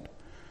lampstand.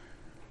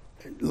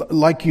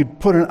 Like you'd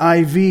put an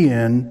IV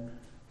in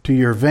to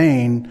your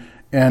vein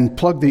and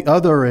plug the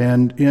other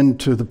end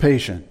into the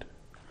patient.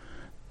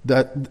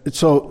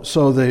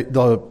 So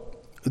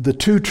the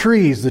 2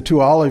 trees, the 2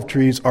 olive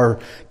trees, are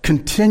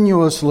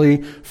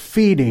continuously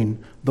feeding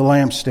the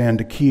lampstand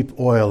to keep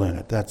oil in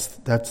it.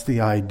 That's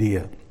the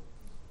idea.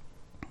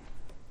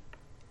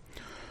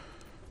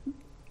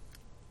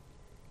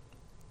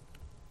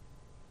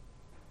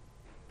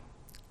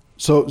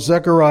 So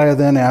Zechariah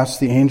then asks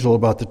the angel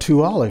about the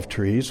 2 olive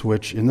trees,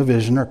 which in the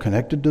vision are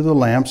connected to the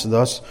lamps,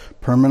 thus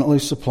permanently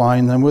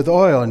supplying them with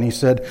oil. And he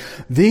said,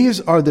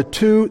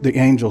 the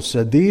angel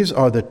said, "These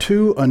are the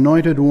 2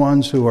 anointed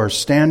ones who are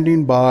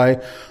standing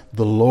by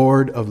the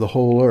Lord of the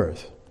whole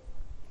earth."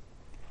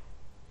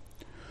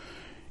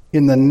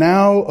 In the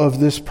now of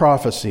this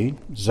prophecy,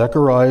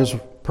 Zechariah's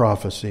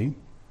prophecy,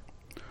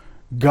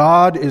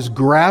 God is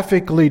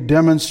graphically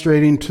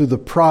demonstrating to the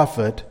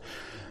prophet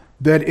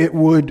that it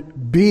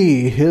would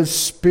be his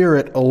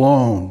Spirit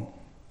alone.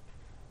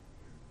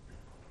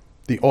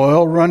 The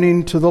oil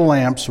running to the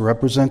lamps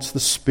represents the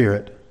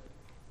Spirit,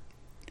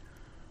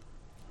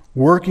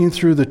 working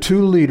through the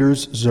two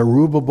leaders,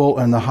 Zerubbabel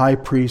and the high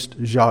priest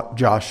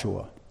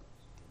Joshua,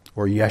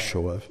 or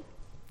Yeshua.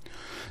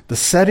 The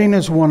setting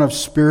is one of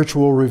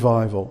spiritual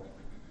revival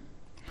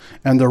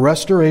and the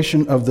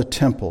restoration of the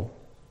temple,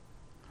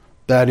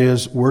 that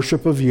is,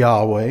 worship of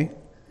Yahweh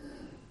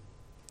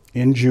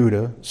in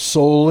Judah,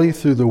 solely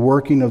through the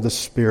working of the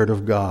Spirit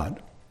of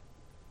God.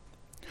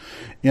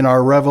 In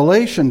our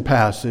Revelation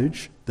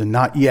passage, the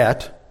not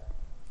yet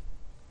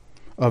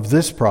of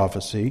this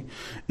prophecy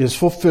is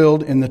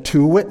fulfilled in the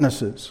two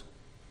witnesses,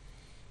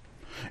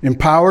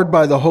 empowered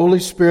by the Holy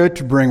Spirit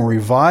to bring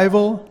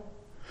revival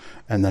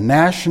and the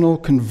national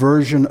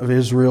conversion of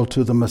Israel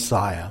to the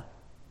Messiah.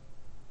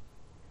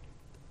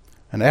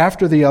 And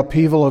after the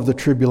upheaval of the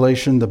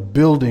tribulation, the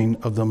building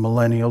of the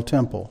millennial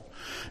temple.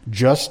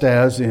 Just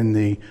as in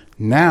the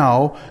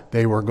now,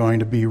 they were going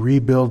to be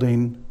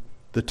rebuilding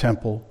the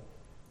temple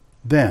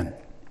then.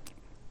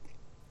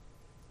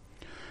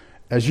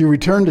 As you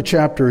return to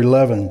chapter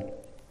 11,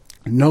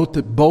 note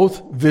that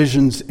both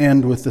visions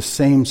end with the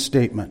same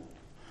statement,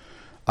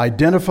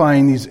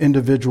 identifying these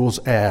individuals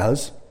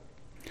as,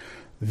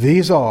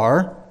 these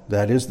are,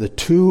 that is, the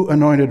two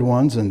anointed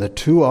ones and the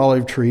two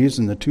olive trees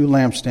and the two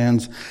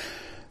lampstands,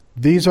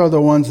 these are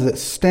the ones that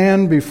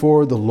stand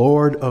before the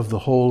Lord of the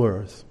whole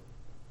earth.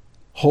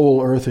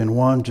 Whole earth in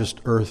one, just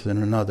earth in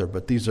another.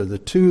 But these are the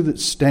two that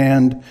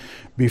stand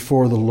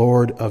before the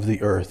Lord of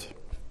the earth.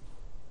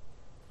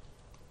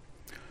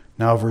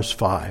 Now verse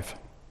 5.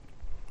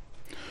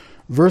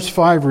 Verse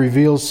 5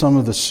 reveals some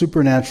of the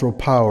supernatural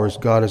powers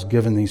God has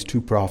given these two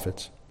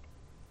prophets.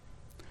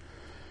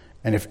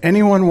 And if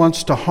anyone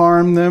wants to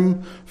harm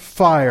them,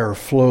 fire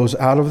flows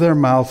out of their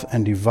mouth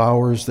and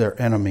devours their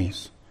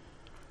enemies.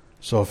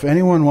 So if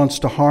anyone wants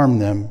to harm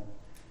them,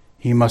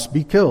 he must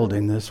be killed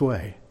in this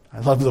way. I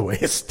love the way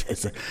it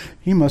states it.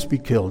 He must be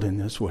killed in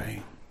this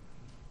way.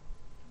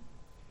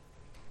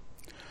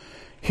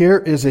 Here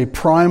is a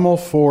primal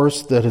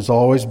force that has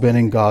always been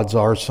in God's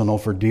arsenal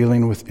for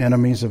dealing with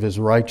enemies of his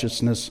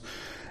righteousness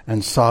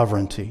and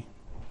sovereignty.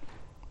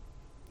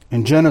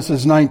 In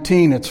Genesis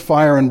 19, it's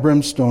fire and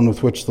brimstone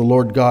with which the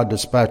Lord God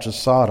dispatches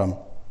Sodom.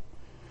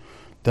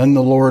 Then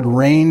the Lord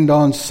rained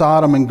on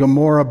Sodom and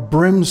Gomorrah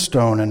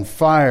brimstone and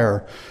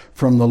fire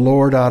from the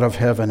Lord out of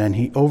heaven, and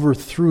he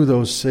overthrew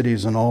those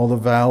cities and all the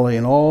valley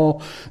and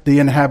all the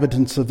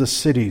inhabitants of the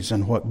cities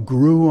and what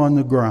grew on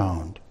the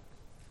ground.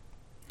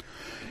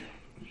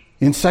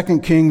 In 2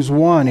 Kings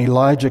 1,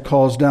 Elijah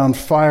calls down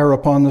fire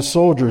upon the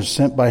soldiers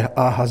sent by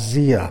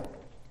Ahaziah.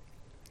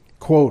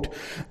 Quote,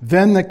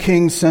 then the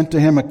king sent to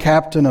him a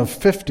captain of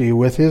 50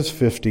 with his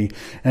 50,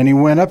 and he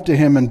went up to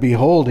him, and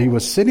behold, he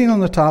was sitting on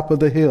the top of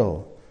the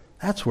hill.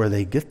 That's where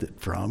they get it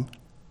from.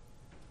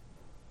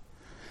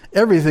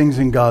 Everything's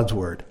in God's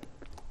word.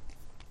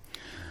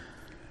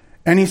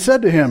 And he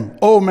said to him,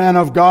 O man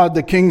of God,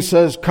 the king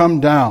says, come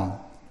down.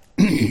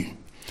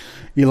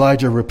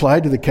 Elijah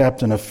replied to the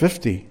captain of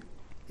 50,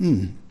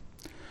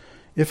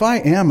 if I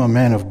am a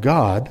man of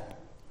God,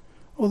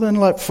 well then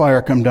let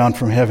fire come down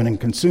from heaven and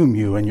consume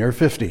you and your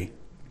 50.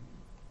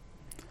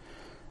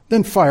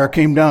 Then fire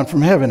came down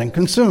from heaven and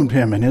consumed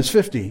him and his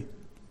 50.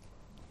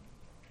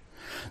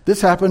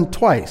 This happened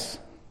twice.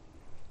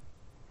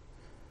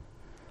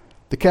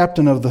 The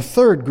captain of the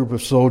third group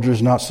of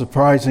soldiers, not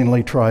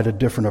surprisingly, tried a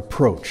different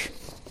approach.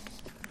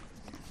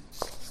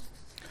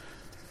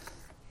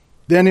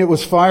 Then it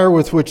was fire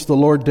with which the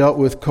Lord dealt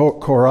with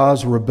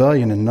Korah's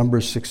rebellion in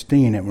Numbers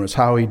 16. It was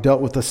how he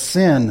dealt with the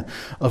sin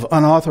of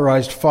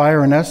unauthorized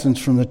fire and essence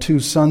from the two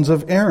sons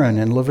of Aaron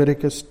in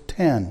Leviticus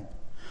 10.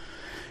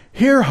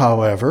 Here,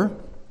 however,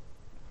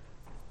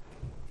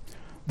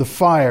 the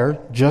fire,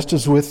 just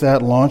as with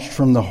that launched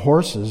from the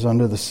horses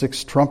under the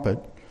sixth trumpet,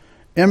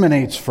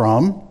 emanates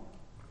from,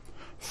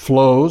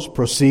 flows,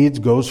 proceeds,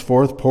 goes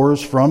forth,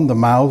 pours from the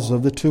mouths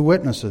of the two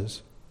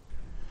witnesses.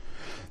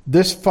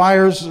 This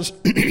fire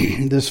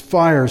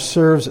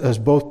serves as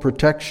both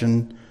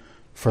protection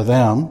for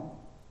them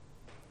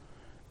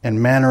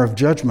and manner of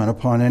judgment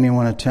upon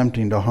anyone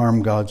attempting to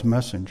harm God's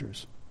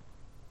messengers.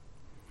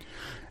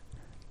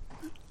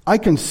 I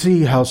can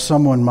see how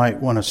someone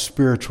might want to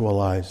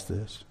spiritualize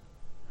this.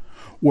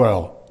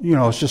 Well,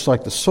 it's just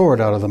like the sword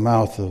out of the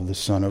mouth of the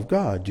Son of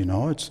God,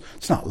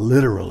 It's not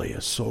literally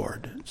a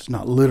sword. It's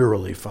not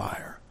literally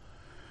fire.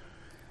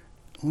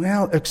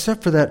 Well,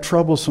 except for that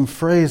troublesome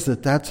phrase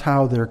that that's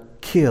how they're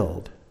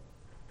killed.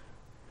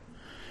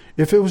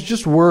 If it was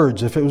just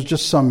words, if it was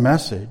just some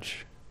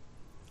message,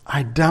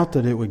 I doubt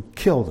that it would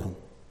kill them.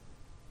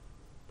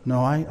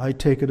 No, I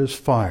take it as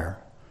fire.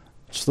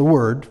 It's the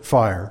word,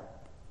 fire.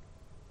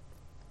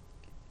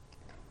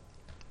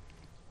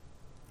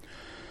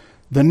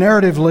 The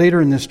narrative later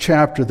in this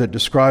chapter that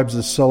describes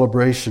the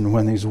celebration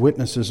when these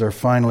witnesses are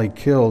finally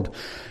killed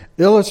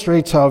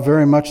illustrates how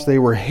very much they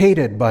were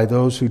hated by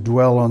those who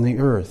dwell on the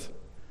earth.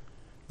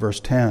 Verse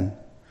 10.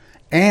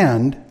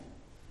 And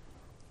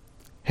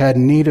had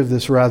need of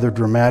this rather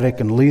dramatic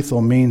and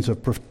lethal means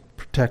of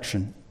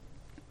protection.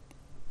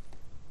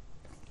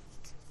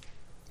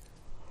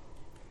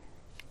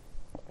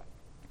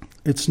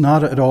 It's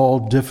not at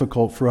all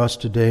difficult for us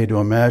today to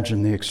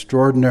imagine the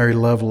extraordinary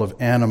level of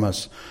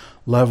animus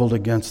leveled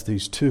against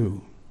these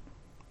two.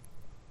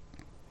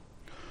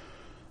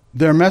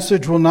 Their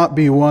message will not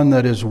be one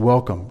that is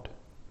welcomed.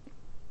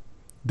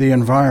 The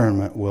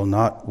environment will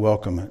not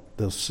welcome it.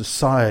 The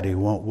society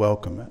won't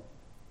welcome it.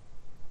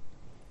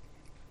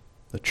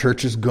 The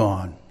church is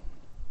gone.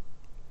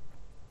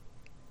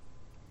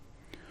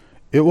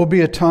 It will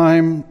be a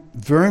time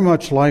very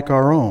much like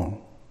our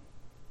own,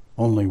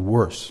 only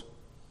worse.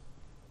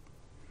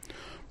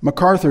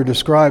 MacArthur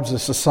describes a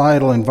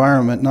societal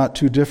environment not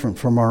too different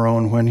from our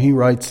own when he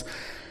writes,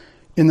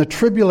 "In the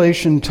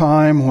tribulation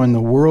time when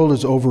the world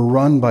is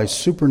overrun by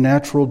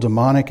supernatural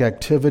demonic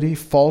activity,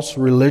 false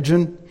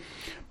religion,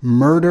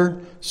 murder,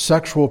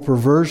 sexual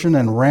perversion,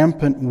 and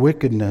rampant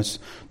wickedness,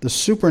 the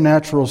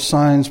supernatural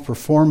signs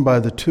performed by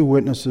the two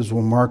witnesses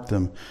will mark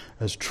them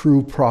as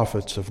true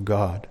prophets of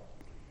God."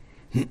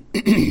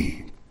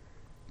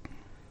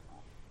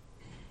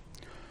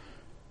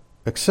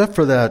 Except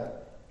for that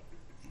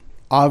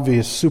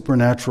obvious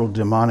supernatural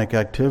demonic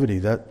activity,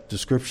 that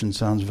description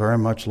sounds very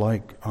much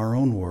like our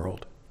own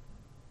world.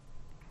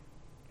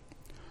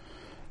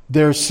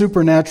 Their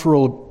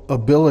supernatural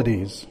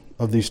abilities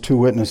of these two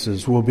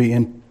witnesses will be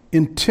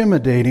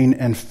intimidating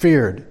and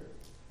feared.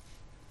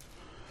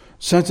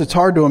 Since it's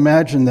hard to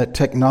imagine that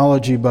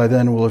technology by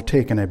then will have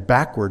taken a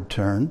backward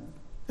turn,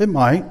 it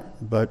might,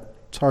 but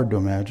it's hard to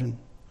imagine.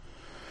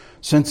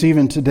 Since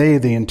even today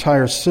the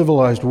entire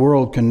civilized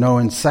world can know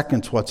in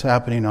seconds what's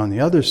happening on the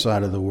other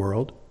side of the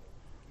world,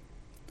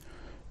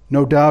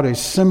 no doubt a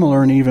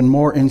similar and even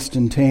more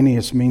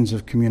instantaneous means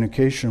of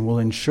communication will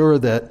ensure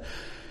that,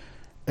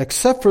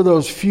 except for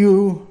those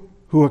few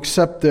who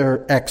accept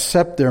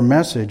their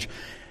message,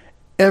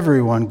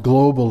 everyone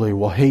globally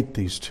will hate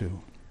these two.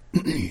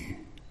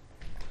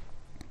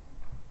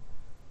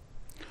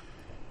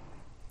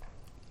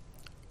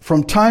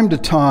 From time to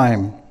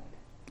time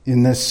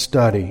in this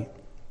study,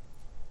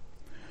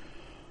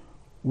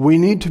 we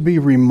need to be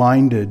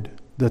reminded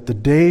that the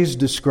days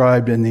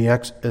described in the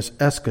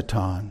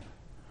eschaton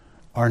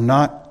are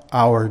not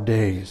our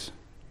days.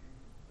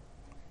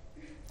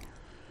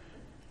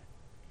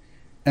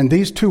 And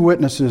these two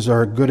witnesses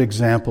are a good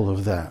example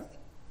of that.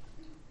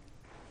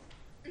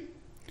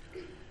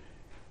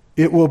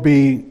 It will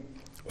be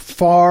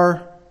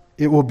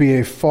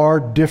a far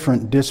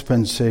different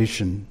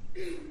dispensation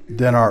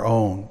than our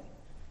own.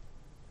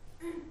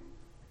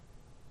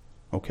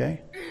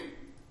 Okay?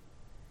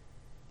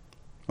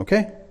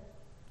 Okay?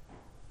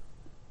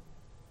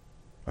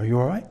 Are you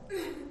all right?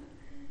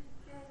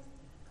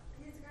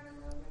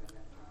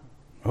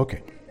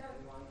 Okay.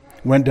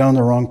 Went down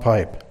the wrong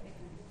pipe.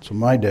 So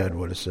my dad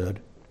would have said.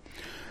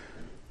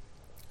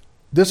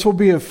 This will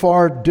be a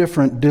far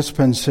different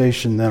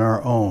dispensation than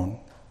our own,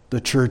 the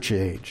church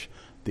age,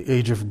 the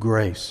age of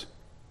grace.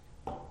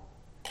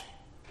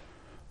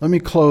 Let me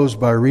close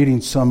by reading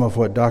some of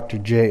what Dr.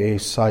 J.A.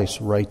 Seiss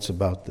writes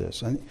about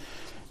this.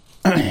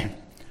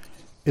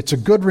 It's a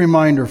good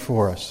reminder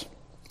for us.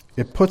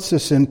 It puts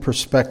this in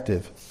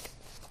perspective.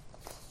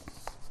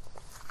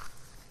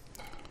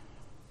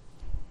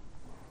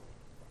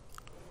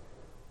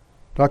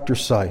 Dr.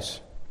 Seiss.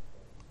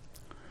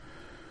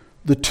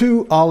 The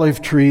two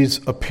olive trees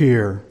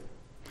appear,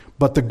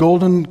 but the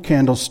golden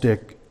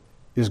candlestick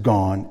is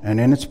gone, and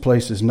in its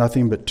place is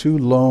nothing but two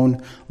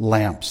lone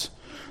lamps,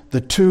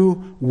 the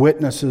two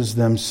witnesses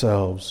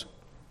themselves.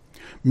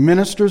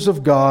 Ministers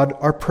of God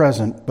are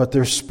present, but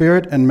their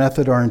spirit and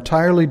method are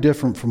entirely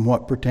different from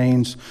what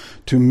pertains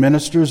to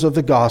ministers of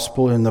the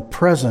gospel in the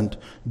present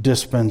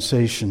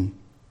dispensation.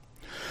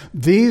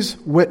 These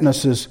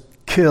witnesses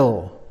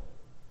kill,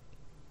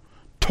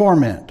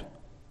 torment,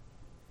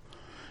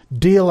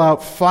 deal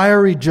out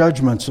fiery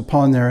judgments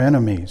upon their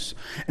enemies,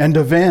 and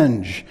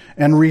avenge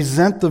and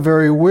resent the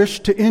very wish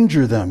to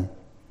injure them,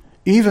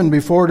 even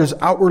before it is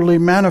outwardly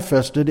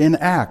manifested in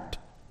act.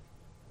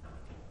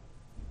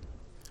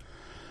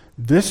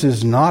 This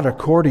is not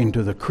according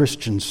to the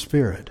Christian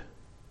spirit,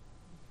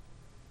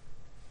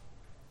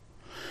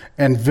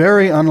 and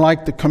very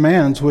unlike the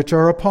commands which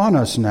are upon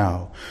us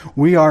now.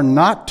 We are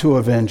not to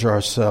avenge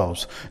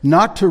ourselves,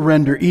 not to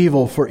render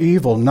evil for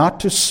evil, not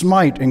to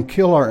smite and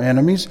kill our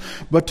enemies,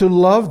 but to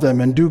love them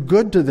and do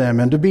good to them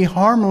and to be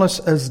harmless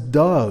as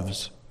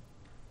doves.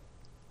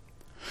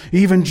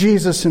 Even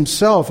Jesus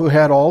himself, who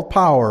had all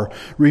power,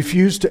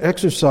 refused to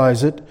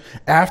exercise it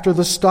after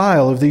the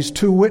style of these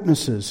two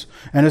witnesses,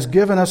 and has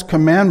given us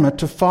commandment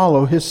to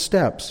follow his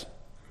steps.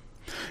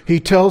 He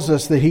tells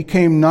us that he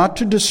came not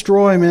to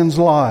destroy men's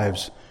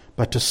lives,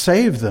 but to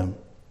save them.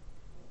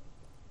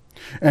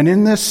 And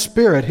in this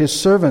spirit his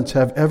servants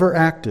have ever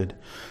acted.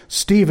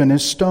 Stephen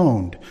is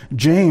stoned.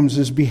 James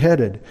is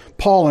beheaded.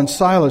 Paul and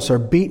Silas are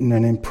beaten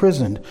and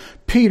imprisoned.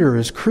 Peter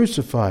is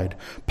crucified.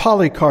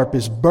 Polycarp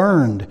is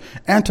burned.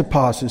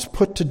 Antipas is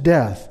put to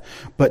death.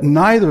 But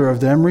neither of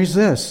them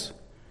resists,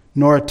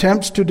 nor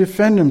attempts to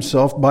defend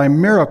himself by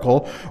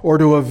miracle or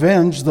to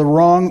avenge the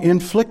wrong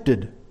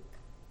inflicted.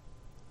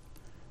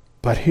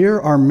 But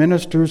here are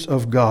ministers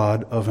of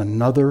God of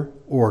another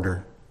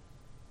order.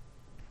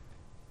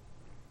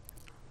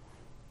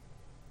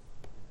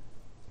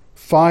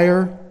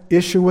 Fire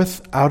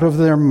issueth out of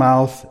their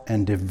mouth,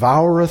 and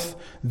devoureth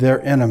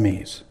their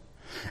enemies.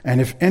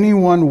 And if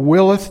anyone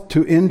willeth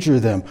to injure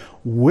them,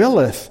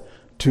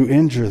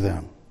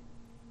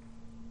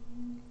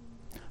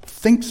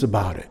 thinks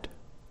about it,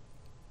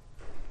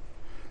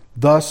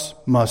 thus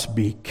must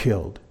be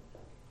killed.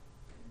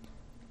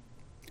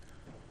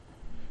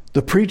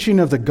 The preaching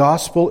of the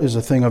gospel is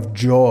a thing of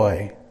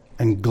joy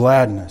and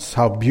gladness.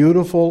 How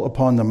beautiful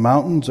upon the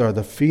mountains are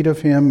the feet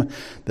of him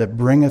that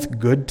bringeth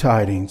good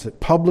tidings, that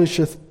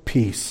publisheth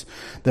peace,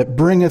 that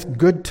bringeth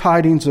good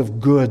tidings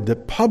of good,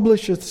 that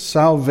publisheth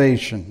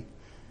salvation.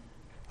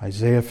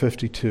 Isaiah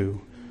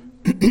 52.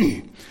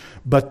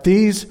 But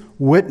these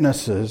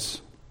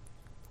witnesses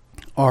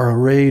are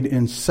arrayed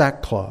in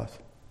sackcloth,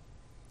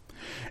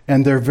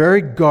 and their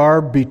very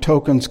garb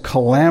betokens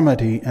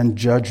calamity and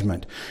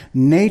judgment.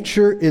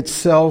 Nature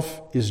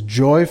itself is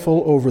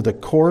joyful over the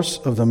course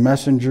of the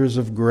messengers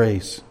of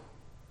grace.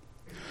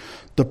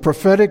 The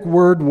prophetic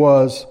word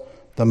was,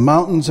 the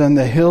mountains and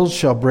the hills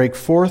shall break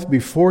forth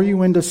before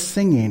you into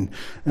singing,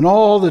 and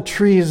all the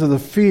trees of the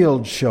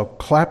field shall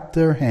clap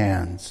their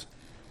hands.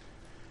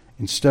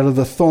 Instead of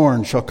the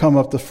thorn shall come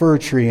up the fir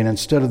tree, and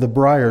instead of the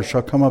briar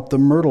shall come up the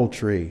myrtle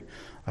tree.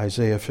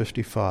 Isaiah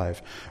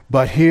 55.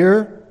 But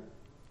here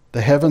the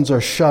heavens are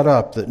shut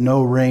up that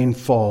no rain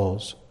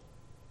falls.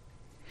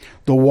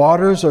 The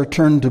waters are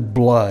turned to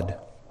blood.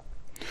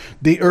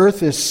 The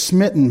earth is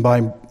smitten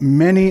by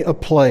many a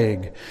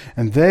plague,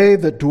 and they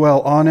that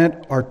dwell on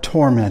it are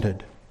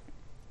tormented.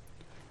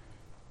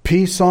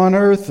 Peace on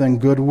earth and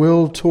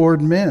goodwill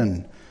toward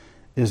men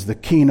is the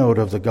keynote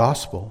of the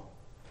gospel.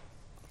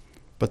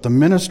 But the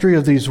ministry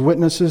of these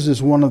witnesses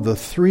is one of the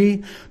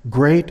three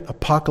great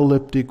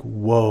apocalyptic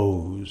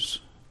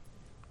woes.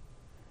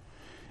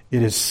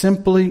 It is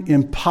simply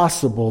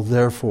impossible,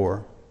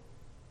 therefore,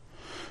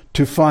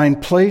 to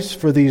find place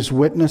for these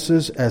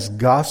witnesses as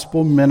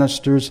gospel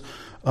ministers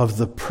of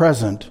the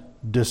present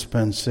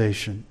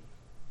dispensation.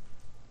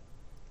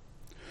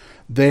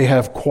 They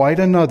have quite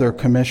another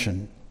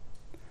commission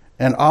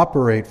and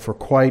operate for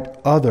quite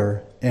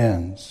other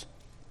ends.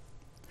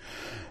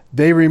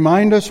 They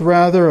remind us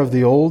rather of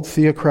the old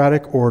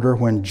theocratic order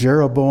when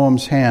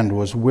Jeroboam's hand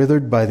was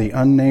withered by the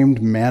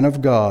unnamed man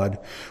of God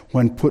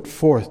when put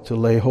forth to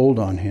lay hold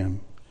on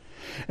him.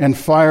 And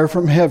fire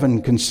from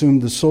heaven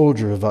consumed the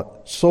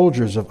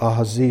soldiers of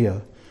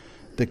Ahaziah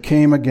that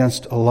came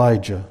against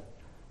Elijah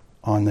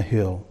on the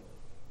hill.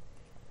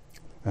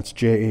 That's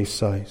J.A.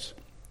 Seiss.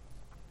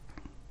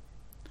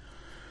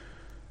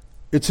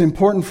 It's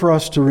important for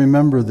us to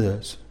remember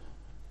this.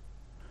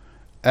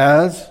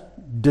 As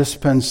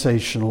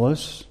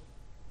dispensationalists,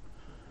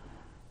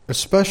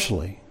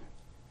 especially,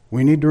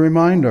 we need to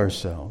remind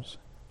ourselves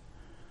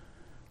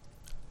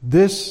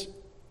this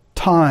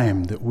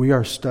time that we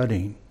are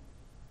studying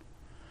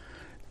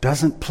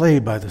doesn't play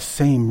by the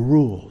same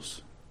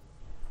rules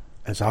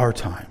as our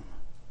time.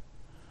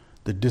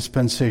 The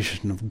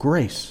dispensation of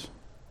grace,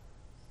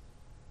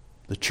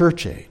 the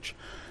church age.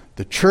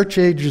 The church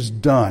age is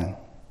done.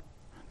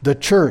 The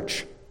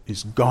church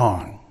is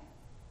gone.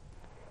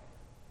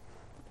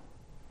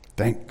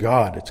 Thank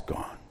God it's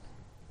gone.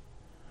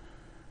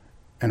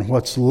 And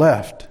what's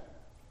left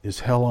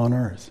is hell on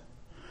earth.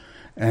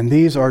 And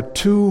these are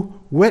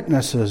two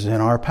witnesses in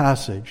our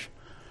passage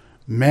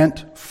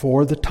meant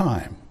for the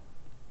time.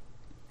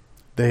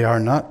 They are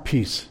not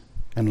peace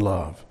and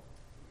love.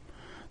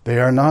 They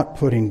are not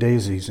putting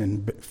daisies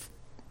in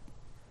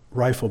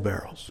rifle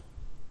barrels.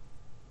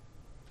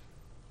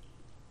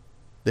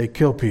 They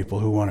kill people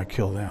who want to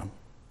kill them.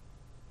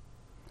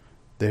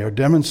 They are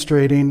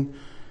demonstrating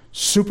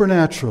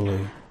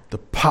supernaturally the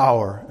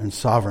power and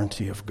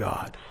sovereignty of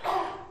God.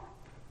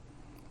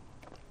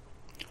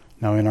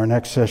 Now, in our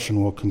next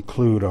session, we'll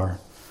conclude our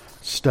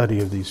study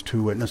of these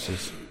two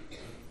witnesses.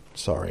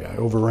 Sorry, I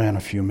overran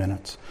a few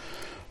minutes.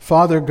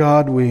 Father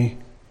God, we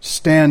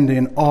stand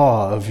in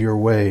awe of your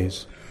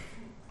ways.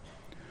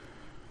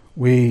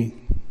 We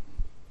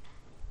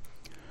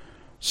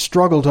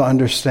struggle to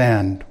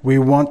understand. We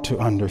want to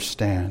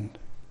understand.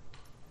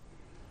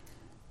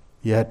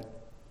 Yet,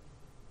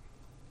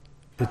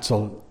 it's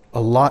a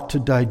lot to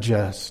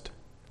digest.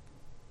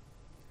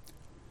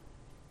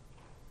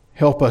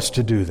 Help us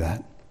to do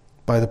that.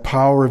 By the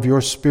power of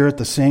your Spirit,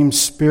 the same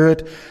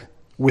Spirit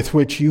with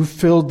which you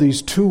filled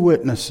these two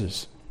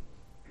witnesses,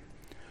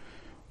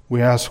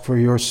 we ask for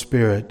your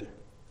Spirit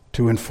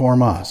to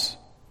inform us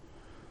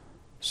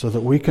so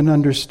that we can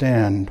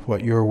understand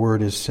what your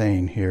word is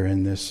saying here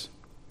in this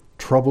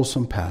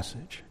troublesome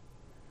passage.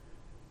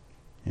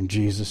 In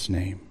Jesus'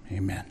 name,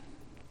 amen.